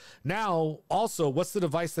car. Now, also, what's the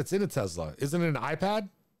device that's in a Tesla? Isn't it an iPad,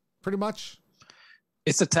 pretty much?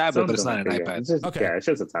 It's a tablet, but it's not an iPad. It's just, okay, yeah, it's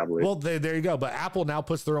just a tablet. Well, there you go. But Apple now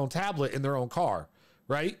puts their own tablet in their own car,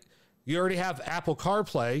 right? You already have Apple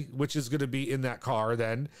CarPlay, which is going to be in that car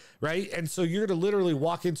then, right? And so you're going to literally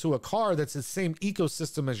walk into a car that's the same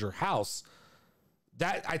ecosystem as your house.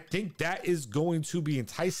 That, I think that is going to be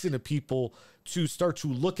enticing to people to start to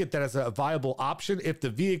look at that as a viable option if the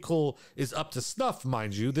vehicle is up to snuff,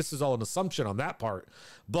 mind you. This is all an assumption on that part.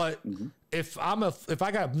 But if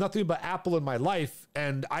I got nothing but Apple in my life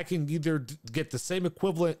and I can either get the same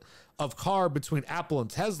equivalent of car between Apple and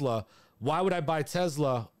Tesla, why would I buy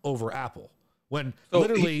Tesla over Apple? When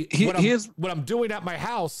literally what I'm doing at my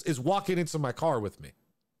house is walking into my car with me.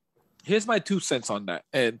 Here's my 2 cents on that.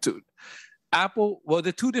 And Apple, well,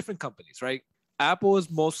 they're two different companies, right? Apple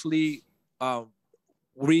is mostly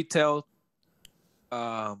retail.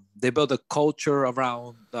 They build a culture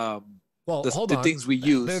around the things we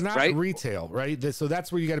use. They're not right? retail, right? So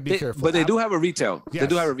that's where you got to be careful. But they do have a retail. Yes, they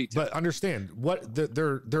do have a retail. But understand what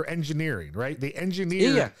they're engineering, right? They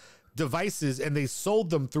engineer devices and they sold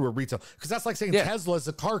them through a retail, because that's like saying Tesla is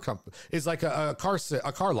a car company, is like a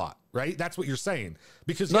car lot, right? That's what you're saying,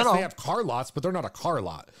 because they have car lots, but they're not a car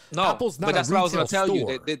lot. No, Apple's not. But that's a what I was going retail to tell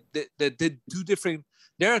store. you. They're two different.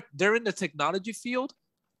 They're in the technology field,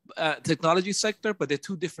 technology sector, but they're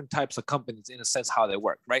two different types of companies in a sense how they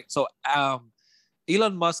work, right? So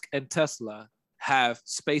Elon Musk and Tesla have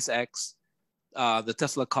SpaceX, the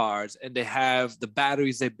Tesla cars, and they have the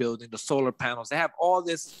batteries they're building, the solar panels. They have all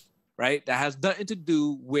this, right? That has nothing to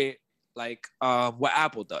do with like what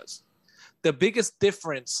Apple does. The biggest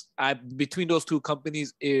difference between those two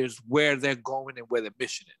companies is where they're going and where the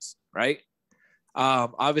mission is, right?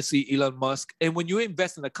 Obviously, Elon Musk. And when you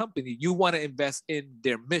invest in a company, you want to invest in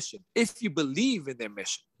their mission. If you believe in their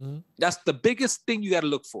mission, that's the biggest thing you got to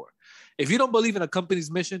look for. If you don't believe in a company's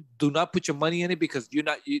mission, do not put your money in it, because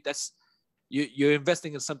you're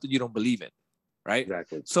investing in something you don't believe in, right?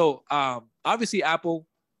 Exactly. So obviously, Apple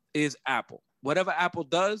is Apple. Whatever Apple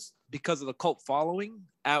does, because of the cult following,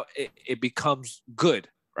 it becomes good,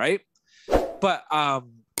 right? But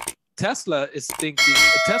Tesla is thinking,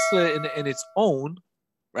 Tesla in its own,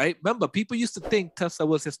 right? Remember, people used to think Tesla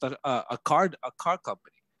was just a car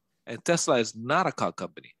company, and Tesla is not a car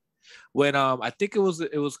company. When I think it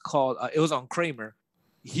was called it was on Kramer.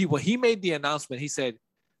 When he made the announcement, he said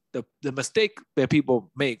the mistake that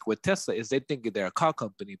people make with Tesla is they think they're a car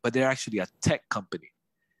company, but they're actually a tech company.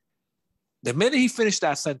 The minute he finished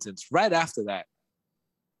that sentence, right after that,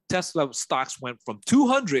 Tesla stocks went from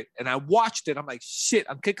 200, and I watched it. I'm like, shit,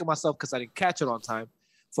 I'm kicking myself because I didn't catch it on time.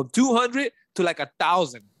 From 200 to like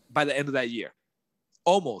 1,000 by the end of that year.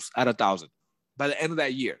 Almost at 1,000 by the end of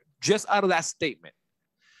that year, just out of that statement.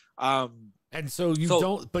 And so you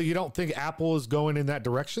don't think Apple is going in that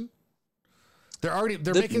direction? They're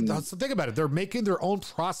making, so think about it. They're making their own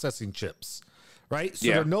processing chips, right? So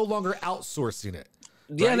they're no longer outsourcing it.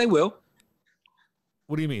 Yeah, right? They will.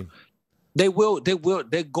 What do you mean? They will.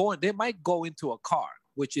 They might go into a car,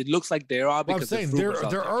 which it looks like they are, because I'm saying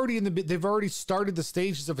they're already they've already started the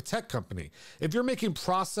stages of a tech company. If you're making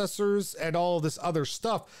processors and all this other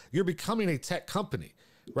stuff, you're becoming a tech company,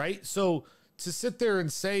 right? So to sit there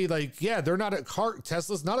and say like, yeah, they're not a car,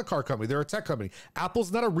 Tesla's not a car company, they're a tech company.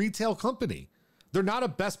 Apple's not a retail company. They're not a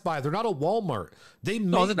Best Buy. They're not a Walmart.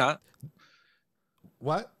 No, they're not.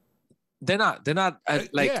 What? They're not.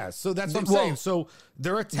 So that's what I'm saying. So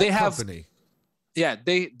they're a tech company. Yeah,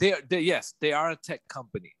 yes, they are a tech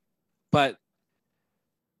company, but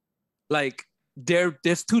like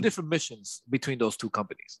there's two different missions between those two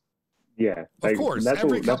companies. Yeah, of course.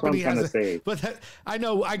 Every company has a, but I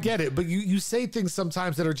know, I get it. But you say things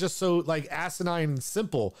sometimes that are just so like asinine and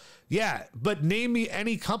simple. Yeah, but name me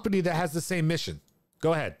any company that has the same mission.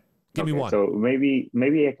 Go ahead, give me one. So maybe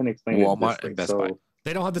I can explain Walmart and Best Buy.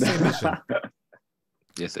 They don't have the same mission.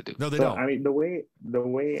 Yes, they do. No, they don't. I mean, the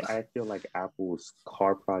way I feel like Apple's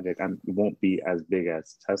car project won't be as big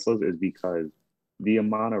as Tesla's is because the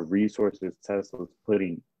amount of resources Tesla's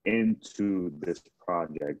putting into this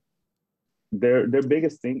project their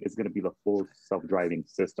biggest thing is going to be the full self-driving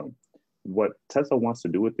system. What Tesla wants to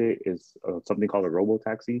do with it is something called a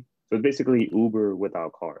robo-taxi. So it's basically Uber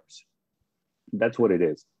without cars. That's what it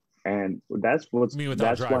is. And that's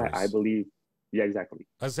why I believe. Yeah, exactly.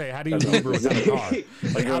 I say, how do you Uber without a car?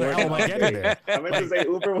 Like, how the hell am I getting there? I meant to say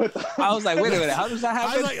Uber without. I was like, wait a minute, how does that happen?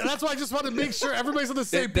 I was like, that's why I just want to make sure everybody's on the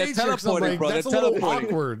same page. Teleporting, bro. That's a little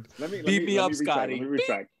awkward. Beat me up, Scotty. Let me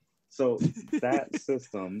retract. So that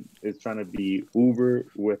system is trying to be Uber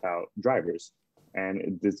without drivers.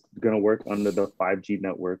 And it's going to work under the 5G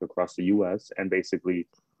network across the US. And basically,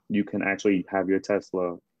 you can actually have your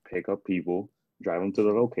Tesla pick up people, drive them to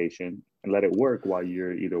the location, and let it work while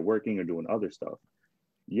you're either working or doing other stuff.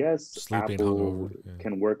 Yes, Sleeping Apple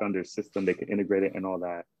can work on their system. They can integrate it and all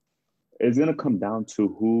that. It's going to come down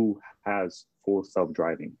to who has full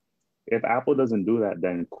self-driving. If Apple doesn't do that,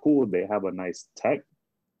 then cool, they have a nice tech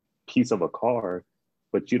piece of a car,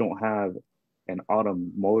 but you don't have an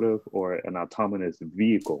automotive or an autonomous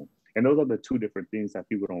vehicle. And those are the two different things that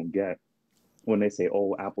people don't get when they say,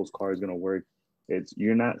 oh, Apple's car is going to work. It's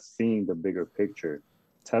you're not seeing the bigger picture.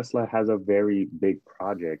 Tesla has a very big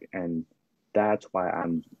project, and that's why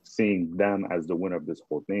I'm seeing them as the winner of this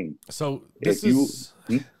whole thing. So this is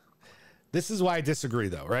why I disagree,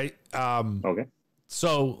 though, right? Okay.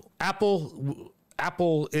 So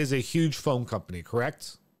Apple is a huge phone company,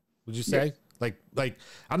 correct? Would you say? Yes. Like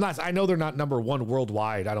I know they're not number one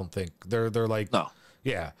worldwide. I don't think they're like no.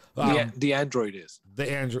 Yeah. The Android is.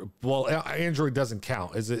 The Android. Well, Android doesn't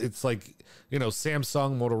count. It's like,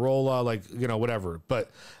 Samsung, Motorola, like, whatever. But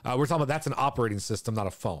we're talking about that's an operating system, not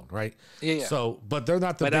a phone, right? Yeah. So, but they're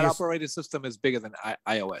not the But biggest. that operating system is bigger than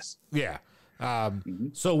iOS. Yeah.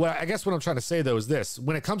 So I guess what I'm trying to say, though, is this.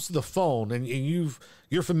 When it comes to the phone, and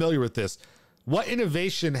you're familiar with this, what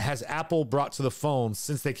innovation has Apple brought to the phone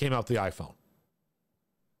since they came out with the iPhone?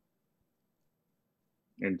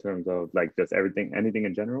 In terms of like just anything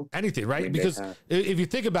in general? Anything, right? I mean, because if you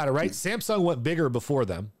think about it, right, Samsung went bigger before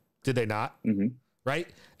them, did they not? Mm-hmm. Right?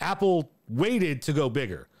 Apple waited to go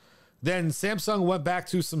bigger. Then Samsung went back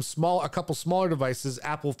to a couple smaller devices.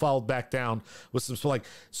 Apple followed back down with some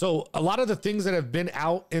so a lot of the things that have been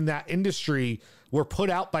out in that industry were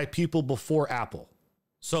put out by people before Apple.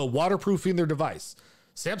 So waterproofing their device.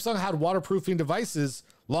 Samsung had waterproofing devices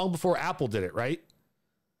long before Apple did it, right?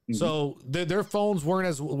 So their phones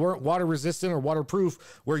weren't water resistant or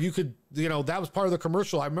waterproof where you could, that was part of the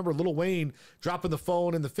commercial. I remember Lil Wayne dropping the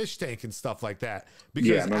phone in the fish tank and stuff like that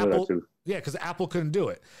because because Apple couldn't do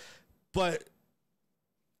it. But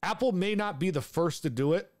Apple may not be the first to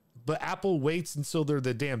do it, but Apple waits until they're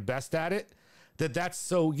the damn best at it.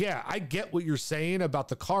 I get what you're saying about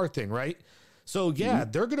the car thing, right? So they're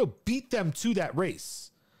going to beat them to that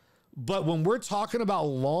race. But when we're talking about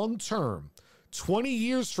long term, 20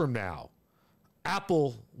 years from now,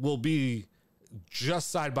 Apple will be just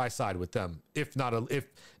side by side with them. I'm not going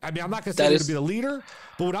to say they're going to be the leader,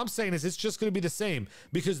 but what I'm saying is it's just going to be the same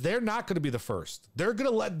because they're not going to be the first. They're going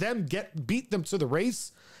to let them beat them to the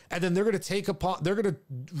race. And then they're going to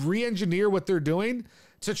re-engineer what they're doing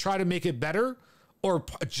to try to make it better or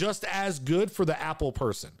just as good for the Apple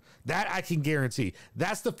person. That I can guarantee.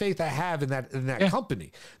 That's the faith I have in that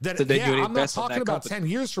company. I'm not talking about 10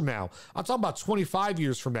 years from now. I'm talking about 25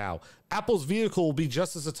 years from now. Apple's vehicle will be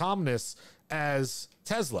just as autonomous as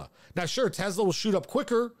Tesla. Now, sure, Tesla will shoot up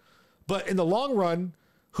quicker, but in the long run,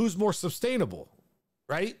 who's more sustainable,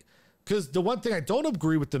 right? Because the one thing I don't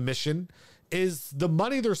agree with the mission is the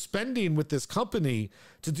money they're spending with this company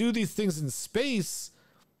to do these things in space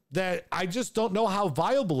that I just don't know how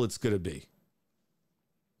viable it's going to be.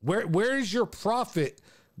 Where is your profit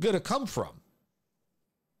going to come from?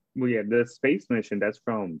 Well, yeah, the space mission, that's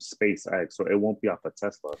from SpaceX, so it won't be off of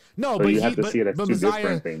Tesla. No, so but you have to see it as two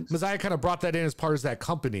different things. Messiah kind of brought that in as part of that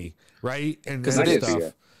company, right? And because it is.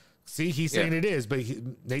 Stuff. See, he's saying it is, but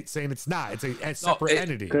Nate's saying it's not. It's a separate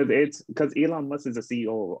entity. Because Elon Musk is the CEO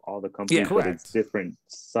of all the companies, but it's different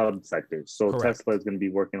subsectors. So Tesla is going to be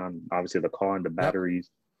working on, obviously, the car and the batteries.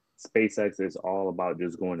 SpaceX is all about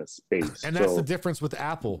just going to space. And that's the difference with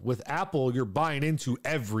Apple. With Apple, you're buying into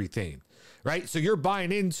everything, right? So you're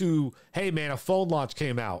buying into, hey, man, a phone launch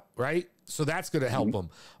came out, right? So that's going to help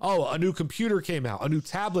them. Oh, a new computer came out. A new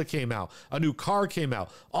tablet came out. A new car came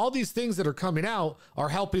out. All these things that are coming out are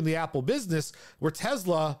helping the Apple business, where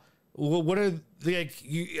Tesla, what are they,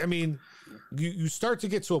 you start to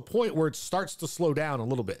get to a point where it starts to slow down a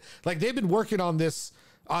little bit. Like they've been working on this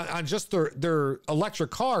on just their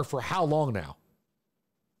electric car for how long now?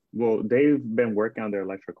 Well, they've been working on their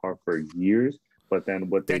electric car for years, but then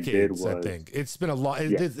what Decades, they did was, I think it's been a lot.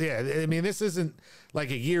 Yeah. I mean, this isn't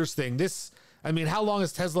like a years thing. I mean, how long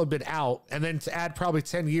has Tesla been out? And then to add probably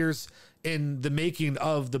 10 years in the making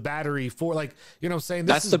of the battery for, like, you know what I'm saying?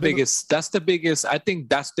 That's the biggest. I think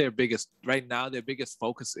that's their biggest right now. Their biggest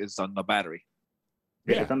focus is on the battery.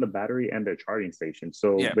 Yeah, it's on the battery and their charging station.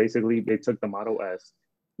 So basically they took the Model S,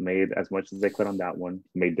 made as much as they could on that one,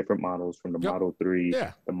 made different models from the Model 3,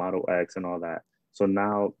 the Model X and all that. So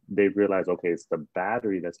now they realize, okay, it's the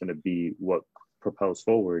battery that's going to be what propels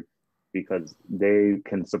forward, because they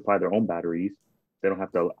can supply their own batteries. They don't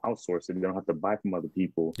have to outsource it. They don't have to buy from other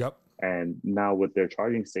people. Yep. And now with their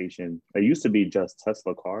charging station, it used to be just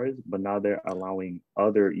Tesla cars, but now they're allowing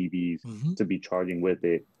other EVs to be charging with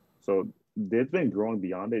it. So they've been growing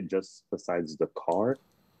beyond it, just besides the car.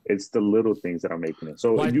 It's the little things that are making it.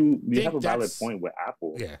 So you have a valid point with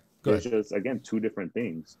Apple. Yeah. It's just, again, two different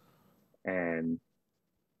things. And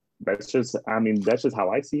that's just how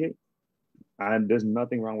I see it. And there's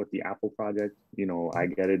nothing wrong with the Apple project. You know, I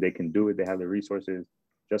get it. They can do it. They have the resources.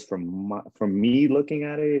 Just from me looking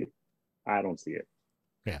at it, I don't see it.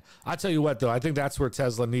 Yeah. I'll tell you what, though, I think that's where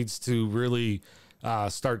Tesla needs to really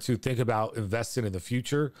start to think about investing in the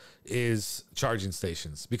future is charging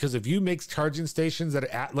stations. Because if you make charging stations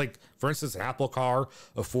that are like, for instance, an Apple car,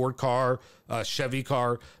 a Ford car, a Chevy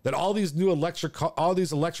car, that all these electric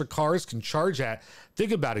cars can charge at,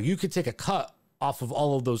 think about it. You could take a cut off of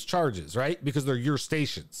all of those charges, right? Because they're your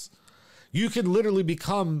stations. You can literally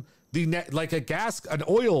become like an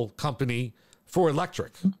oil company for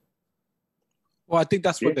electric. Well, I think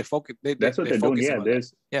that's what they focus. That's what they're doing.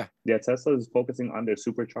 Yeah, Tesla is focusing on their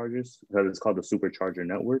superchargers, because it's called the Supercharger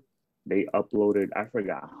Network. They uploaded, I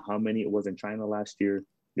forgot how many it was in China last year,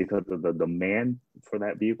 because of the demand for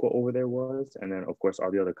that vehicle over there was, and then of course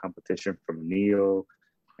all the other competition from NIO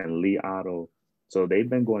and Li Auto. So they've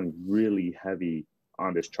been going really heavy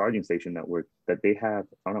on this charging station network that they have,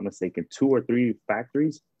 if I'm not mistaken, 2 or 3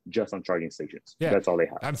 factories just on charging stations. Yeah, that's all they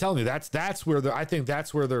have. I'm telling you, that's where I think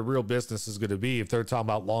that's where their real business is going to be if they're talking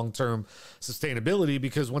about long-term sustainability.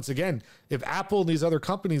 Because once again, if Apple and these other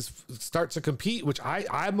companies start to compete, which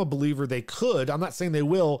I'm a believer they could, I'm not saying they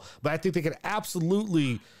will, but I think they could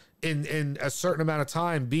absolutely in a certain amount of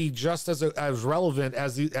time be just as relevant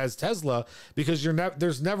as Tesla, because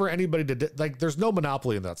there's never anybody there's no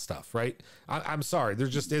monopoly in that stuff, right? I'm sorry, there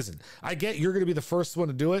just isn't. I get you're going to be the first one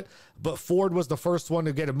to do it, but Ford was the first one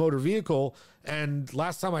to get a motor vehicle, and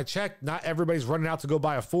last time I checked, not everybody's running out to go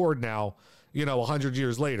buy a Ford now, 100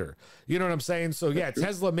 years later. You know what I'm saying? So yeah,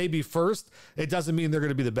 Tesla may be first. It doesn't mean they're going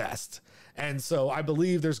to be the best. And so I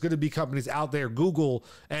believe there's going to be companies out there, Google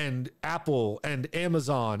and Apple and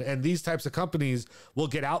Amazon and these types of companies will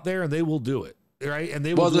get out there and they will do it, right? And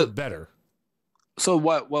they will do it better. So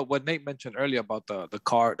what Nate mentioned earlier about the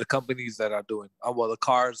companies that are doing, the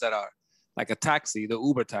cars that are like a taxi, the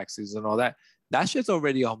Uber taxis and all that shit's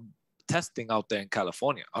already testing out there in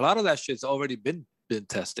California. A lot of that shit's already been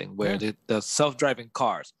testing, where the self-driving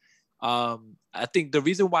cars. I think the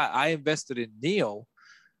reason why I invested in NIO,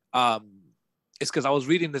 it's because I was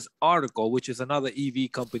reading this article, which is another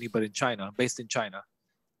EV company, but based in China.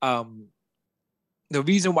 The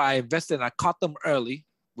reason why I invested, and I caught them early,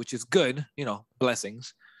 which is good,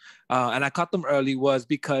 blessings. And I caught them early was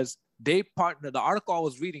because the article I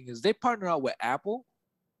was reading is they partnered up with Apple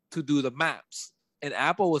to do the maps. And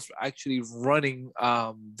Apple was actually running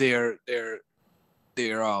their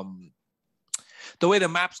the way the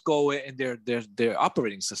maps go in their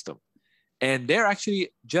operating system. And they're actually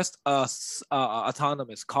just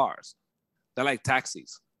autonomous cars. They're like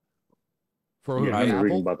taxis. I'm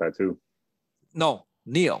reading about that too. No,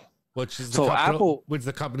 NIO. Which is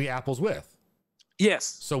the company Apple's with.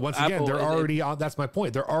 Yes. So once again, they're already on. That's my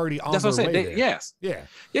point. They're already on. That's what I'm saying. There. Yes. Yeah.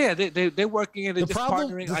 Yeah. They're working and they're just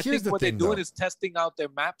partnering. I think what they're doing is testing out their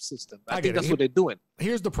map system. I think that's what they're doing.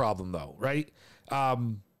 Here's the problem, though, right?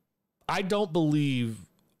 I don't believe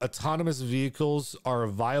autonomous vehicles are a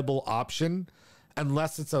viable option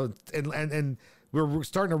unless it's and we're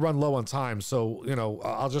starting to run low on time. So,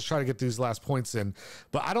 I'll just try to get these last points in,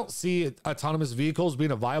 but I don't see autonomous vehicles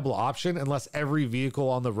being a viable option unless every vehicle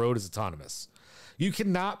on the road is autonomous. You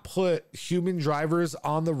cannot put human drivers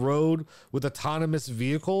on the road with autonomous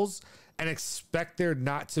vehicles and expect there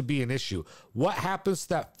not to be an issue. What happens to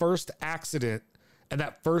that first accident and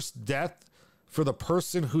that first death for the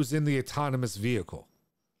person who's in the autonomous vehicle?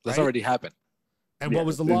 That's already happened. And what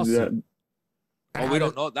was the lawsuit? We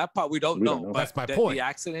don't know that part. We don't know. But that's my point. The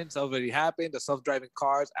accidents already happened. The self-driving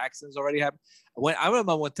cars accidents already happened. I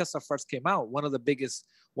remember when Tesla first came out, one of the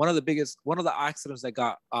accidents that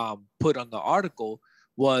got put on the article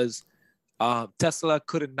was Tesla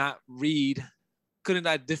could not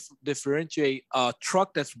differentiate a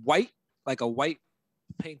truck that's white, like a white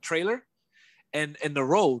paint trailer, and in the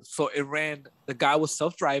road. So it ran. The guy was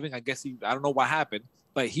self-driving. I guess I don't know what happened,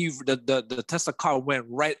 but the Tesla car went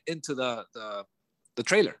right into the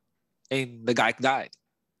trailer, and the guy died.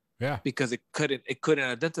 Yeah, because it couldn't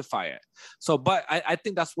identify it. So, but I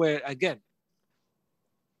think that's where, again,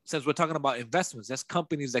 since we're talking about investments, there's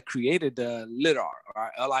companies that created the LIDAR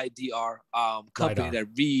or LIDAR company LiDAR. that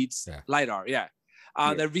reads LiDAR,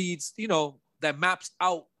 that reads, that maps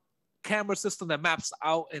out camera system that maps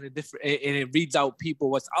out and it reads out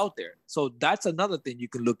people what's out there. So that's another thing you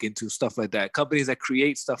can look into, stuff like that. Companies that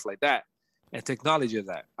create stuff like that and technology of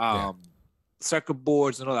that. Circuit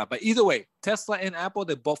boards and all that. But either way, Tesla and Apple,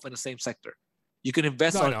 they're both in the same sector. You can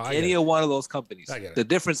invest on any one of those companies. The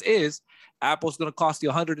difference is Apple's going to cost you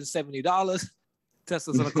 $170.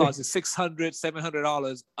 Tesla's going to cost you $600,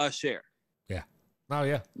 $700 a share. Yeah. Oh,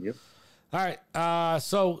 yeah. Yep. All right.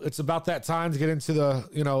 So it's about that time to get into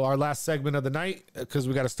the, our last segment of the night because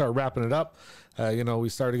we got to start wrapping it up. We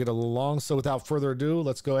started to get a little long. So without further ado,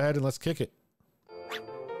 let's go ahead and let's kick it.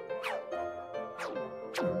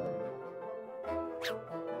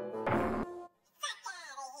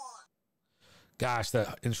 Gosh,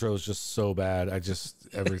 that intro is just so bad.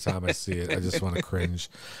 Every time I see it, I just want to cringe.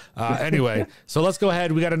 Anyway, so let's go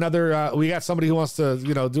ahead. We got we got somebody who wants to,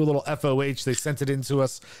 do a little FOH. They sent it in to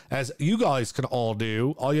us, as you guys can all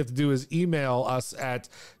do. All you have to do is email us at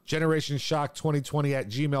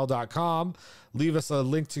generationshock2020@gmail.com. Leave us a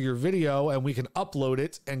link to your video and we can upload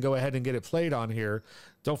it and go ahead and get it played on here.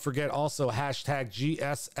 Don't forget also hashtag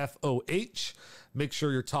GSFOH. Make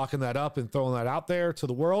sure you're talking that up and throwing that out there to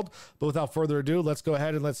the world. But without further ado, let's go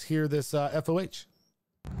ahead and let's hear this FOH.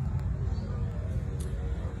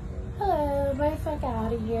 Hello, my fuck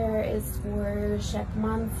out of here is for Sheck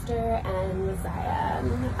Monster and Messiah.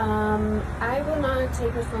 I will not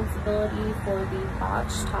take responsibility for the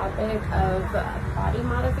botched topic of body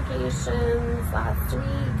modifications last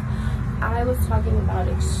week. I was talking about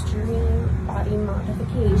extreme body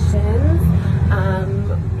modifications,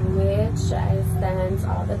 which I sent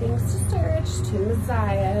all the things to search to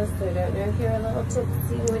Messiah, so I don't know if you're a little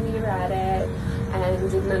tipsy when you read it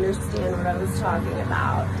and didn't understand what I was talking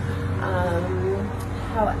about.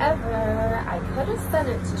 However, I could have sent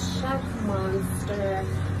it to Chef Monster,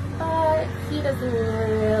 but he doesn't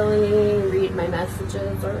really read my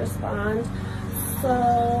messages or respond. So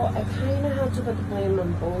I kind of have to put the blame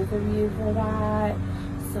on both of you for that.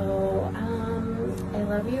 So I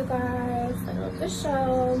love you guys. I love the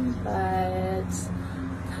show, but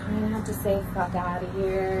kind of have to say fuck out of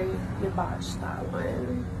here. You botched that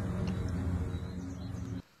one.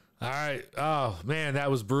 All right. Oh man,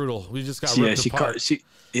 that was brutal. We just got ripped apart. She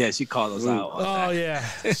called us out. Oh yeah,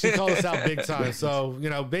 she called us out big time. So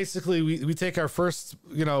basically we take our first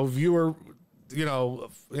viewer.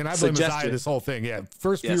 And I blame Messiah this whole thing. Yeah,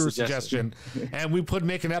 first viewer suggestion, and we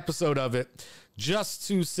make an episode of it just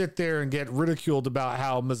to sit there and get ridiculed about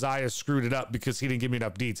how Messiah screwed it up because he didn't give me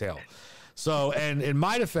enough detail. So, and in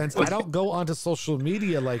my defense, I don't go onto social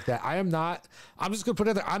media like that. I'm just gonna put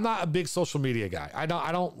it there. I'm not a big social media guy. I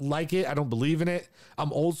don't like it. I don't believe in it.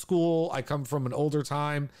 I'm old school. I come from an older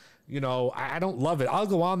time. I don't love it. I'll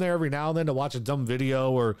go on there every now and then to watch a dumb video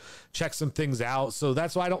or check some things out. So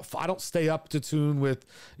that's why I don't stay up to tune with,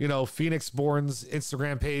 Phoenix Born's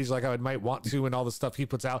Instagram page like I might want to and all the stuff he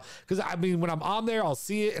puts out. Because when I'm on there, I'll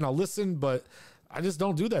see it and I'll listen, but I just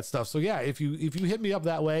don't do that stuff. So yeah, if you hit me up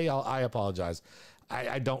that way, I apologize.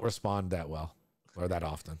 I don't respond that well or that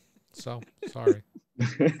often. So sorry.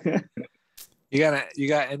 You got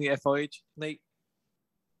any FOH, Nate?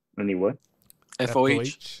 Any what?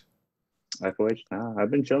 FOH. FOH? Nah, I've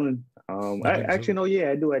been chilling. Actually, no, yeah,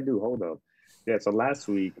 I do. Hold up. Yeah, so last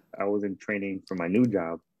week I was in training for my new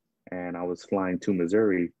job and I was flying to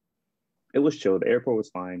Missouri. It was chill. The airport was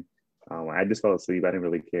fine. I just fell asleep. I didn't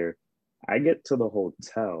really care. I get to the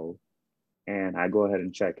hotel and I go ahead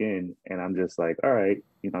and check in and I'm just like, all right,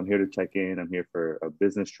 I'm here to check in. I'm here for a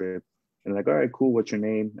business trip. And they're like, all right, cool. What's your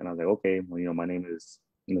name? And I was like, okay, well, my name is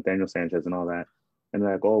Nathaniel Sanchez and all that. And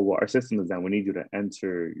they're like, oh, well, our system is down. We need you to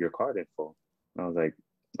enter your card info. And I was like,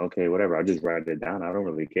 okay, whatever. I'll just write it down. I don't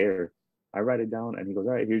really care. I write it down and he goes,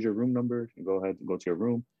 all right, here's your room number. You go ahead and go to your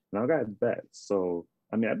room. And I got bet. So,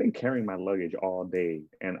 I've been carrying my luggage all day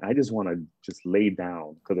and I just want to just lay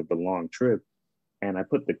down because of the long trip. And I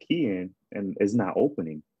put the key in and it's not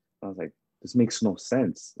opening. I was like, this makes no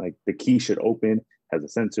sense. Like the key should open, has a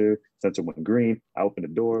sensor went green. I open the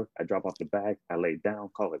door, I drop off the bag, I lay down,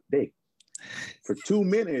 call it a day. For 2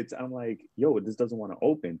 minutes, I'm like, yo, this doesn't want to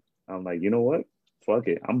open. I'm like, you know what? Fuck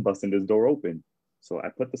it. I'm busting this door open. So I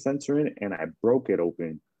put the sensor in and I broke it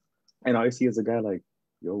open. And all I see is a guy like,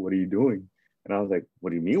 yo, what are you doing? And I was like,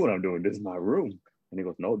 what do you mean what I'm doing? This is my room. And he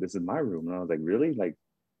goes, no, this is my room. And I was like, really? Like,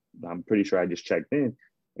 I'm pretty sure I just checked in. And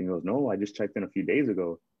he goes, no, I just checked in a few days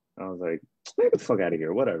ago. And I was like, get the fuck out of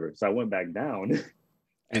here, whatever. So I went back down.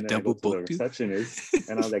 And then I go to the receptionist.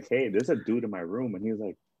 And I was like, hey, there's a dude in my room. And he was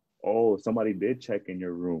like, oh, somebody did check in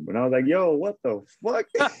your room. And I was like, yo, what the fuck?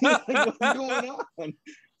 Like, what's going on?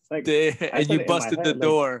 Like, and you busted the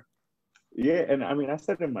door. Yeah, and I mean, I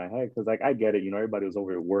said in my head, because like I get it, you know, everybody was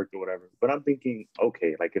over at work or whatever. But I'm thinking,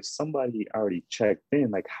 okay, like if somebody already checked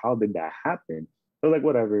in, like how did that happen? So like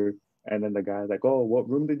whatever. And then the guy's like, oh, what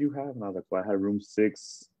room did you have? And I was like, well, I had room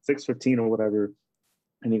 615 or whatever.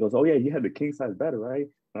 And he goes, oh yeah, you had the king size bed, right?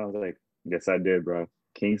 And I was like, yes, I did, bro.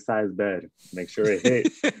 King size bed. Make sure it hit.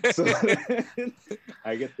 So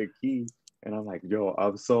I get the key, and I'm like, yo,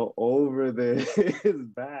 I'm so over this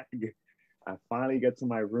bag. I finally get to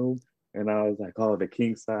my room. And I was like, oh, the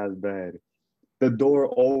king size bed. The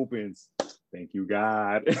door opens. Thank you,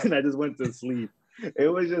 God. And I just went to sleep.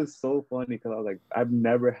 It was just so funny because I was like, I've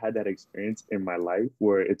never had that experience in my life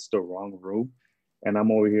where it's the wrong room. And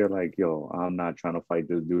I'm over here like, yo, I'm not trying to fight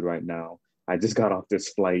this dude right now. I just got off this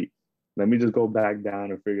flight. Let me just go back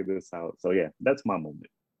down and figure this out. So yeah, that's my moment.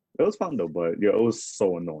 It was fun though, but yeah, it was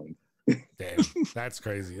so annoying. Damn, that's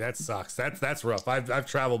crazy. That sucks. That's rough. I've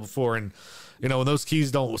traveled before, and you know when those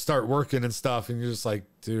keys don't start working and stuff, and you're just like,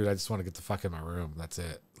 dude, I just want to get the fuck in my room. That's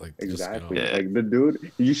it. Like exactly. Just, you know. Like the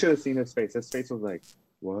dude, you should have seen his face. His face was like,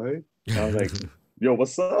 what? And I was like, yo,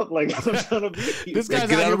 what's up? Like I'm trying to be. This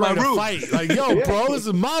guy's out here ready to fight. Like, yo, yeah. Bro, this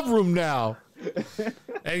is my room now.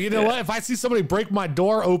 And you know what? If I see somebody break my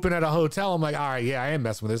door open at a hotel, I'm like, all right, yeah, I am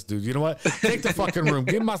messing with this dude. You know what? Take the fucking room.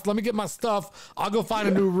 Let me get my stuff. I'll go find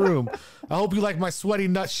a new room. I hope you like my sweaty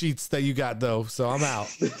nut sheets that you got though. So I'm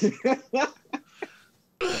out.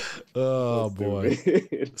 Oh boy.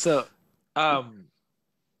 So,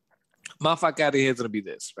 my fuck out of here is gonna be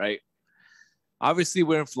this, right? Obviously,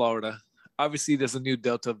 we're in Florida. Obviously, there's a new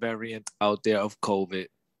Delta variant out there of COVID.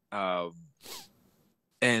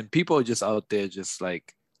 And people are just out there just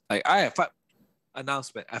like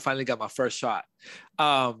announcement. I finally got my first shot.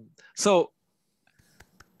 So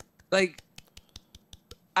like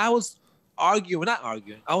I was not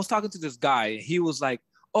arguing. I was talking to this guy and he was like,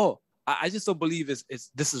 oh, I just don't believe this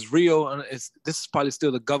is real. And this is probably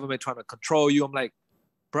still the government trying to control you. I'm like,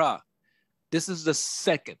 bruh, this is the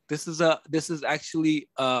second. This is actually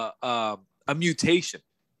a mutation.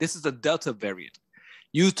 This is a Delta variant.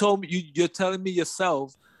 You're telling me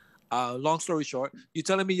yourself, long story short, you're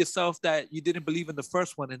telling me yourself that you didn't believe in the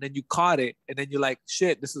first one and then you caught it and then you're like,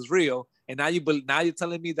 shit, this is real. And now you're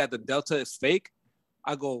telling me that the Delta is fake.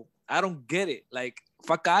 I go, I don't get it. Like,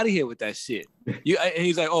 fuck out of here with that shit. And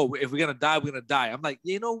he's like, oh, if we're going to die, we're going to die. I'm like,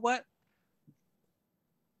 you know what?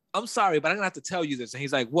 I'm sorry, but I'm going to have to tell you this. And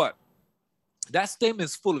he's like, what? That statement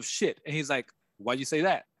is full of shit. And he's like, why'd you say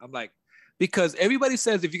that? I'm like, because everybody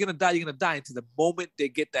says if you're going to die, you're going to die until the moment they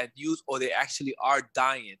get that news or they actually are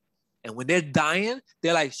dying. And when they're dying,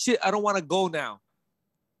 they're like, shit, I don't want to go now.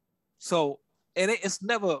 So, and it's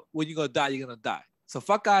never when you're going to die, you're going to die. So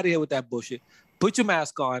fuck out of here with that bullshit. Put your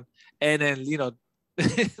mask on and then, you know,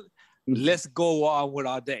 let's go on with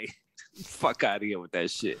our day. Fuck out of here with that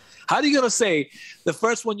shit. How are you going to say the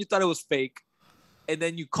first one you thought it was fake and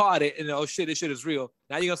then you caught it and oh shit, this shit is real.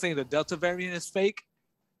 Now you're going to say the Delta variant is fake?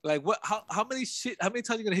 Like what? How many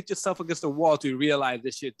times you gonna hit yourself against the wall to realize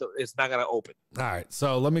this shit is not gonna open? All right,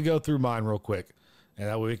 so let me go through mine real quick, and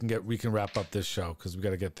that way we can wrap up this show because we got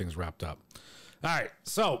to get things wrapped up. All right,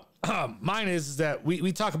 so mine is that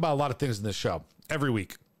we talk about a lot of things in this show every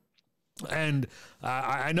week, and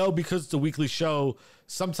I know because it's a weekly show.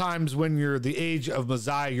 Sometimes when you're the age of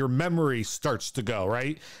Messiah, your memory starts to go,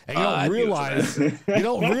 right? And you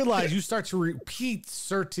don't realize you start to repeat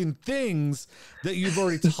certain things that you've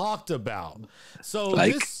already talked about. So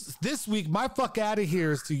like, this week, my fuck out of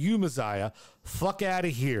here is to you, Messiah. Fuck out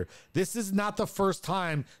of here. This is not the first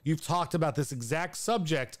time you've talked about this exact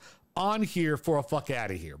subject on here for a fuck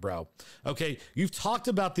out of here, bro. Okay, you've talked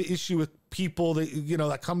about the issue with people that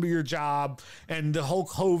that come to your job and the whole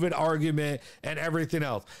COVID argument and everything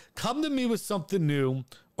else. Come to me with something new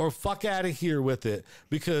or fuck out of here with it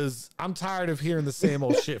because I'm tired of hearing the same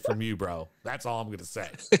old shit from you, bro. That's all I'm gonna say.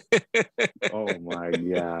 Oh my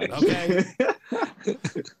god. Okay,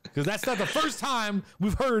 because that's not the first time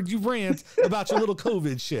we've heard you rant about your little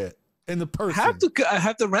COVID shit. In the person, I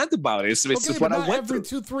have to rant about it. It's okay, what I went every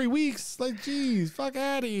through. 2-3 weeks. Like, geez, fuck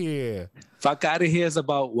out of here. Fuck out of here is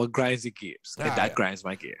about what grinds your gears, and that grinds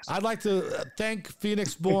my gears. I'd like to thank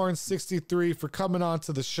Phoenix Born 63 for coming on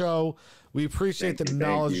to the show. We appreciate the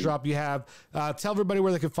knowledge drop you have. Tell everybody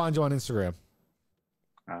where they can find you on Instagram.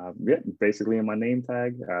 Yeah, basically in my name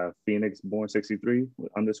tag, Phoenix Born 63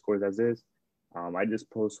 with underscores as is. I just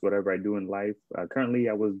post whatever I do in life. I'm currently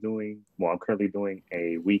doing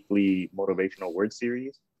a weekly motivational word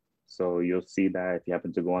series. So you'll see that if you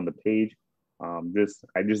happen to go on the page. I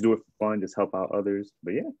just do it for fun, just help out others.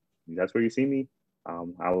 But yeah, that's where you see me.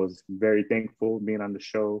 I was very thankful being on the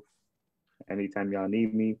show. Anytime y'all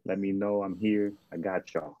need me, let me know. I'm here. I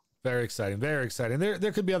got y'all. Very exciting. Very exciting.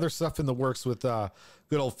 There could be other stuff in the works with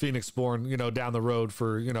good old Phoenix Born, down the road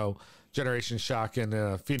for, Generation Shock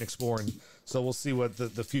and Phoenix Born. So we'll see what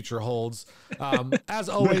the future holds. As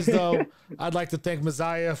always, though, I'd like to thank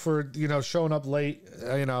Messiah for, showing up late,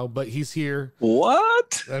 but he's here.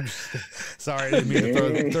 What? I'm sorry, I didn't mean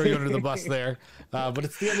to throw you under the bus there. But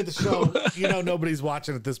it's the end of the show. Nobody's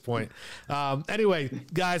watching at this point. Anyway,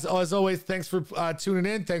 guys, as always, thanks for tuning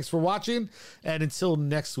in. Thanks for watching. And until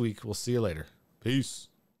next week, we'll see you later. Peace.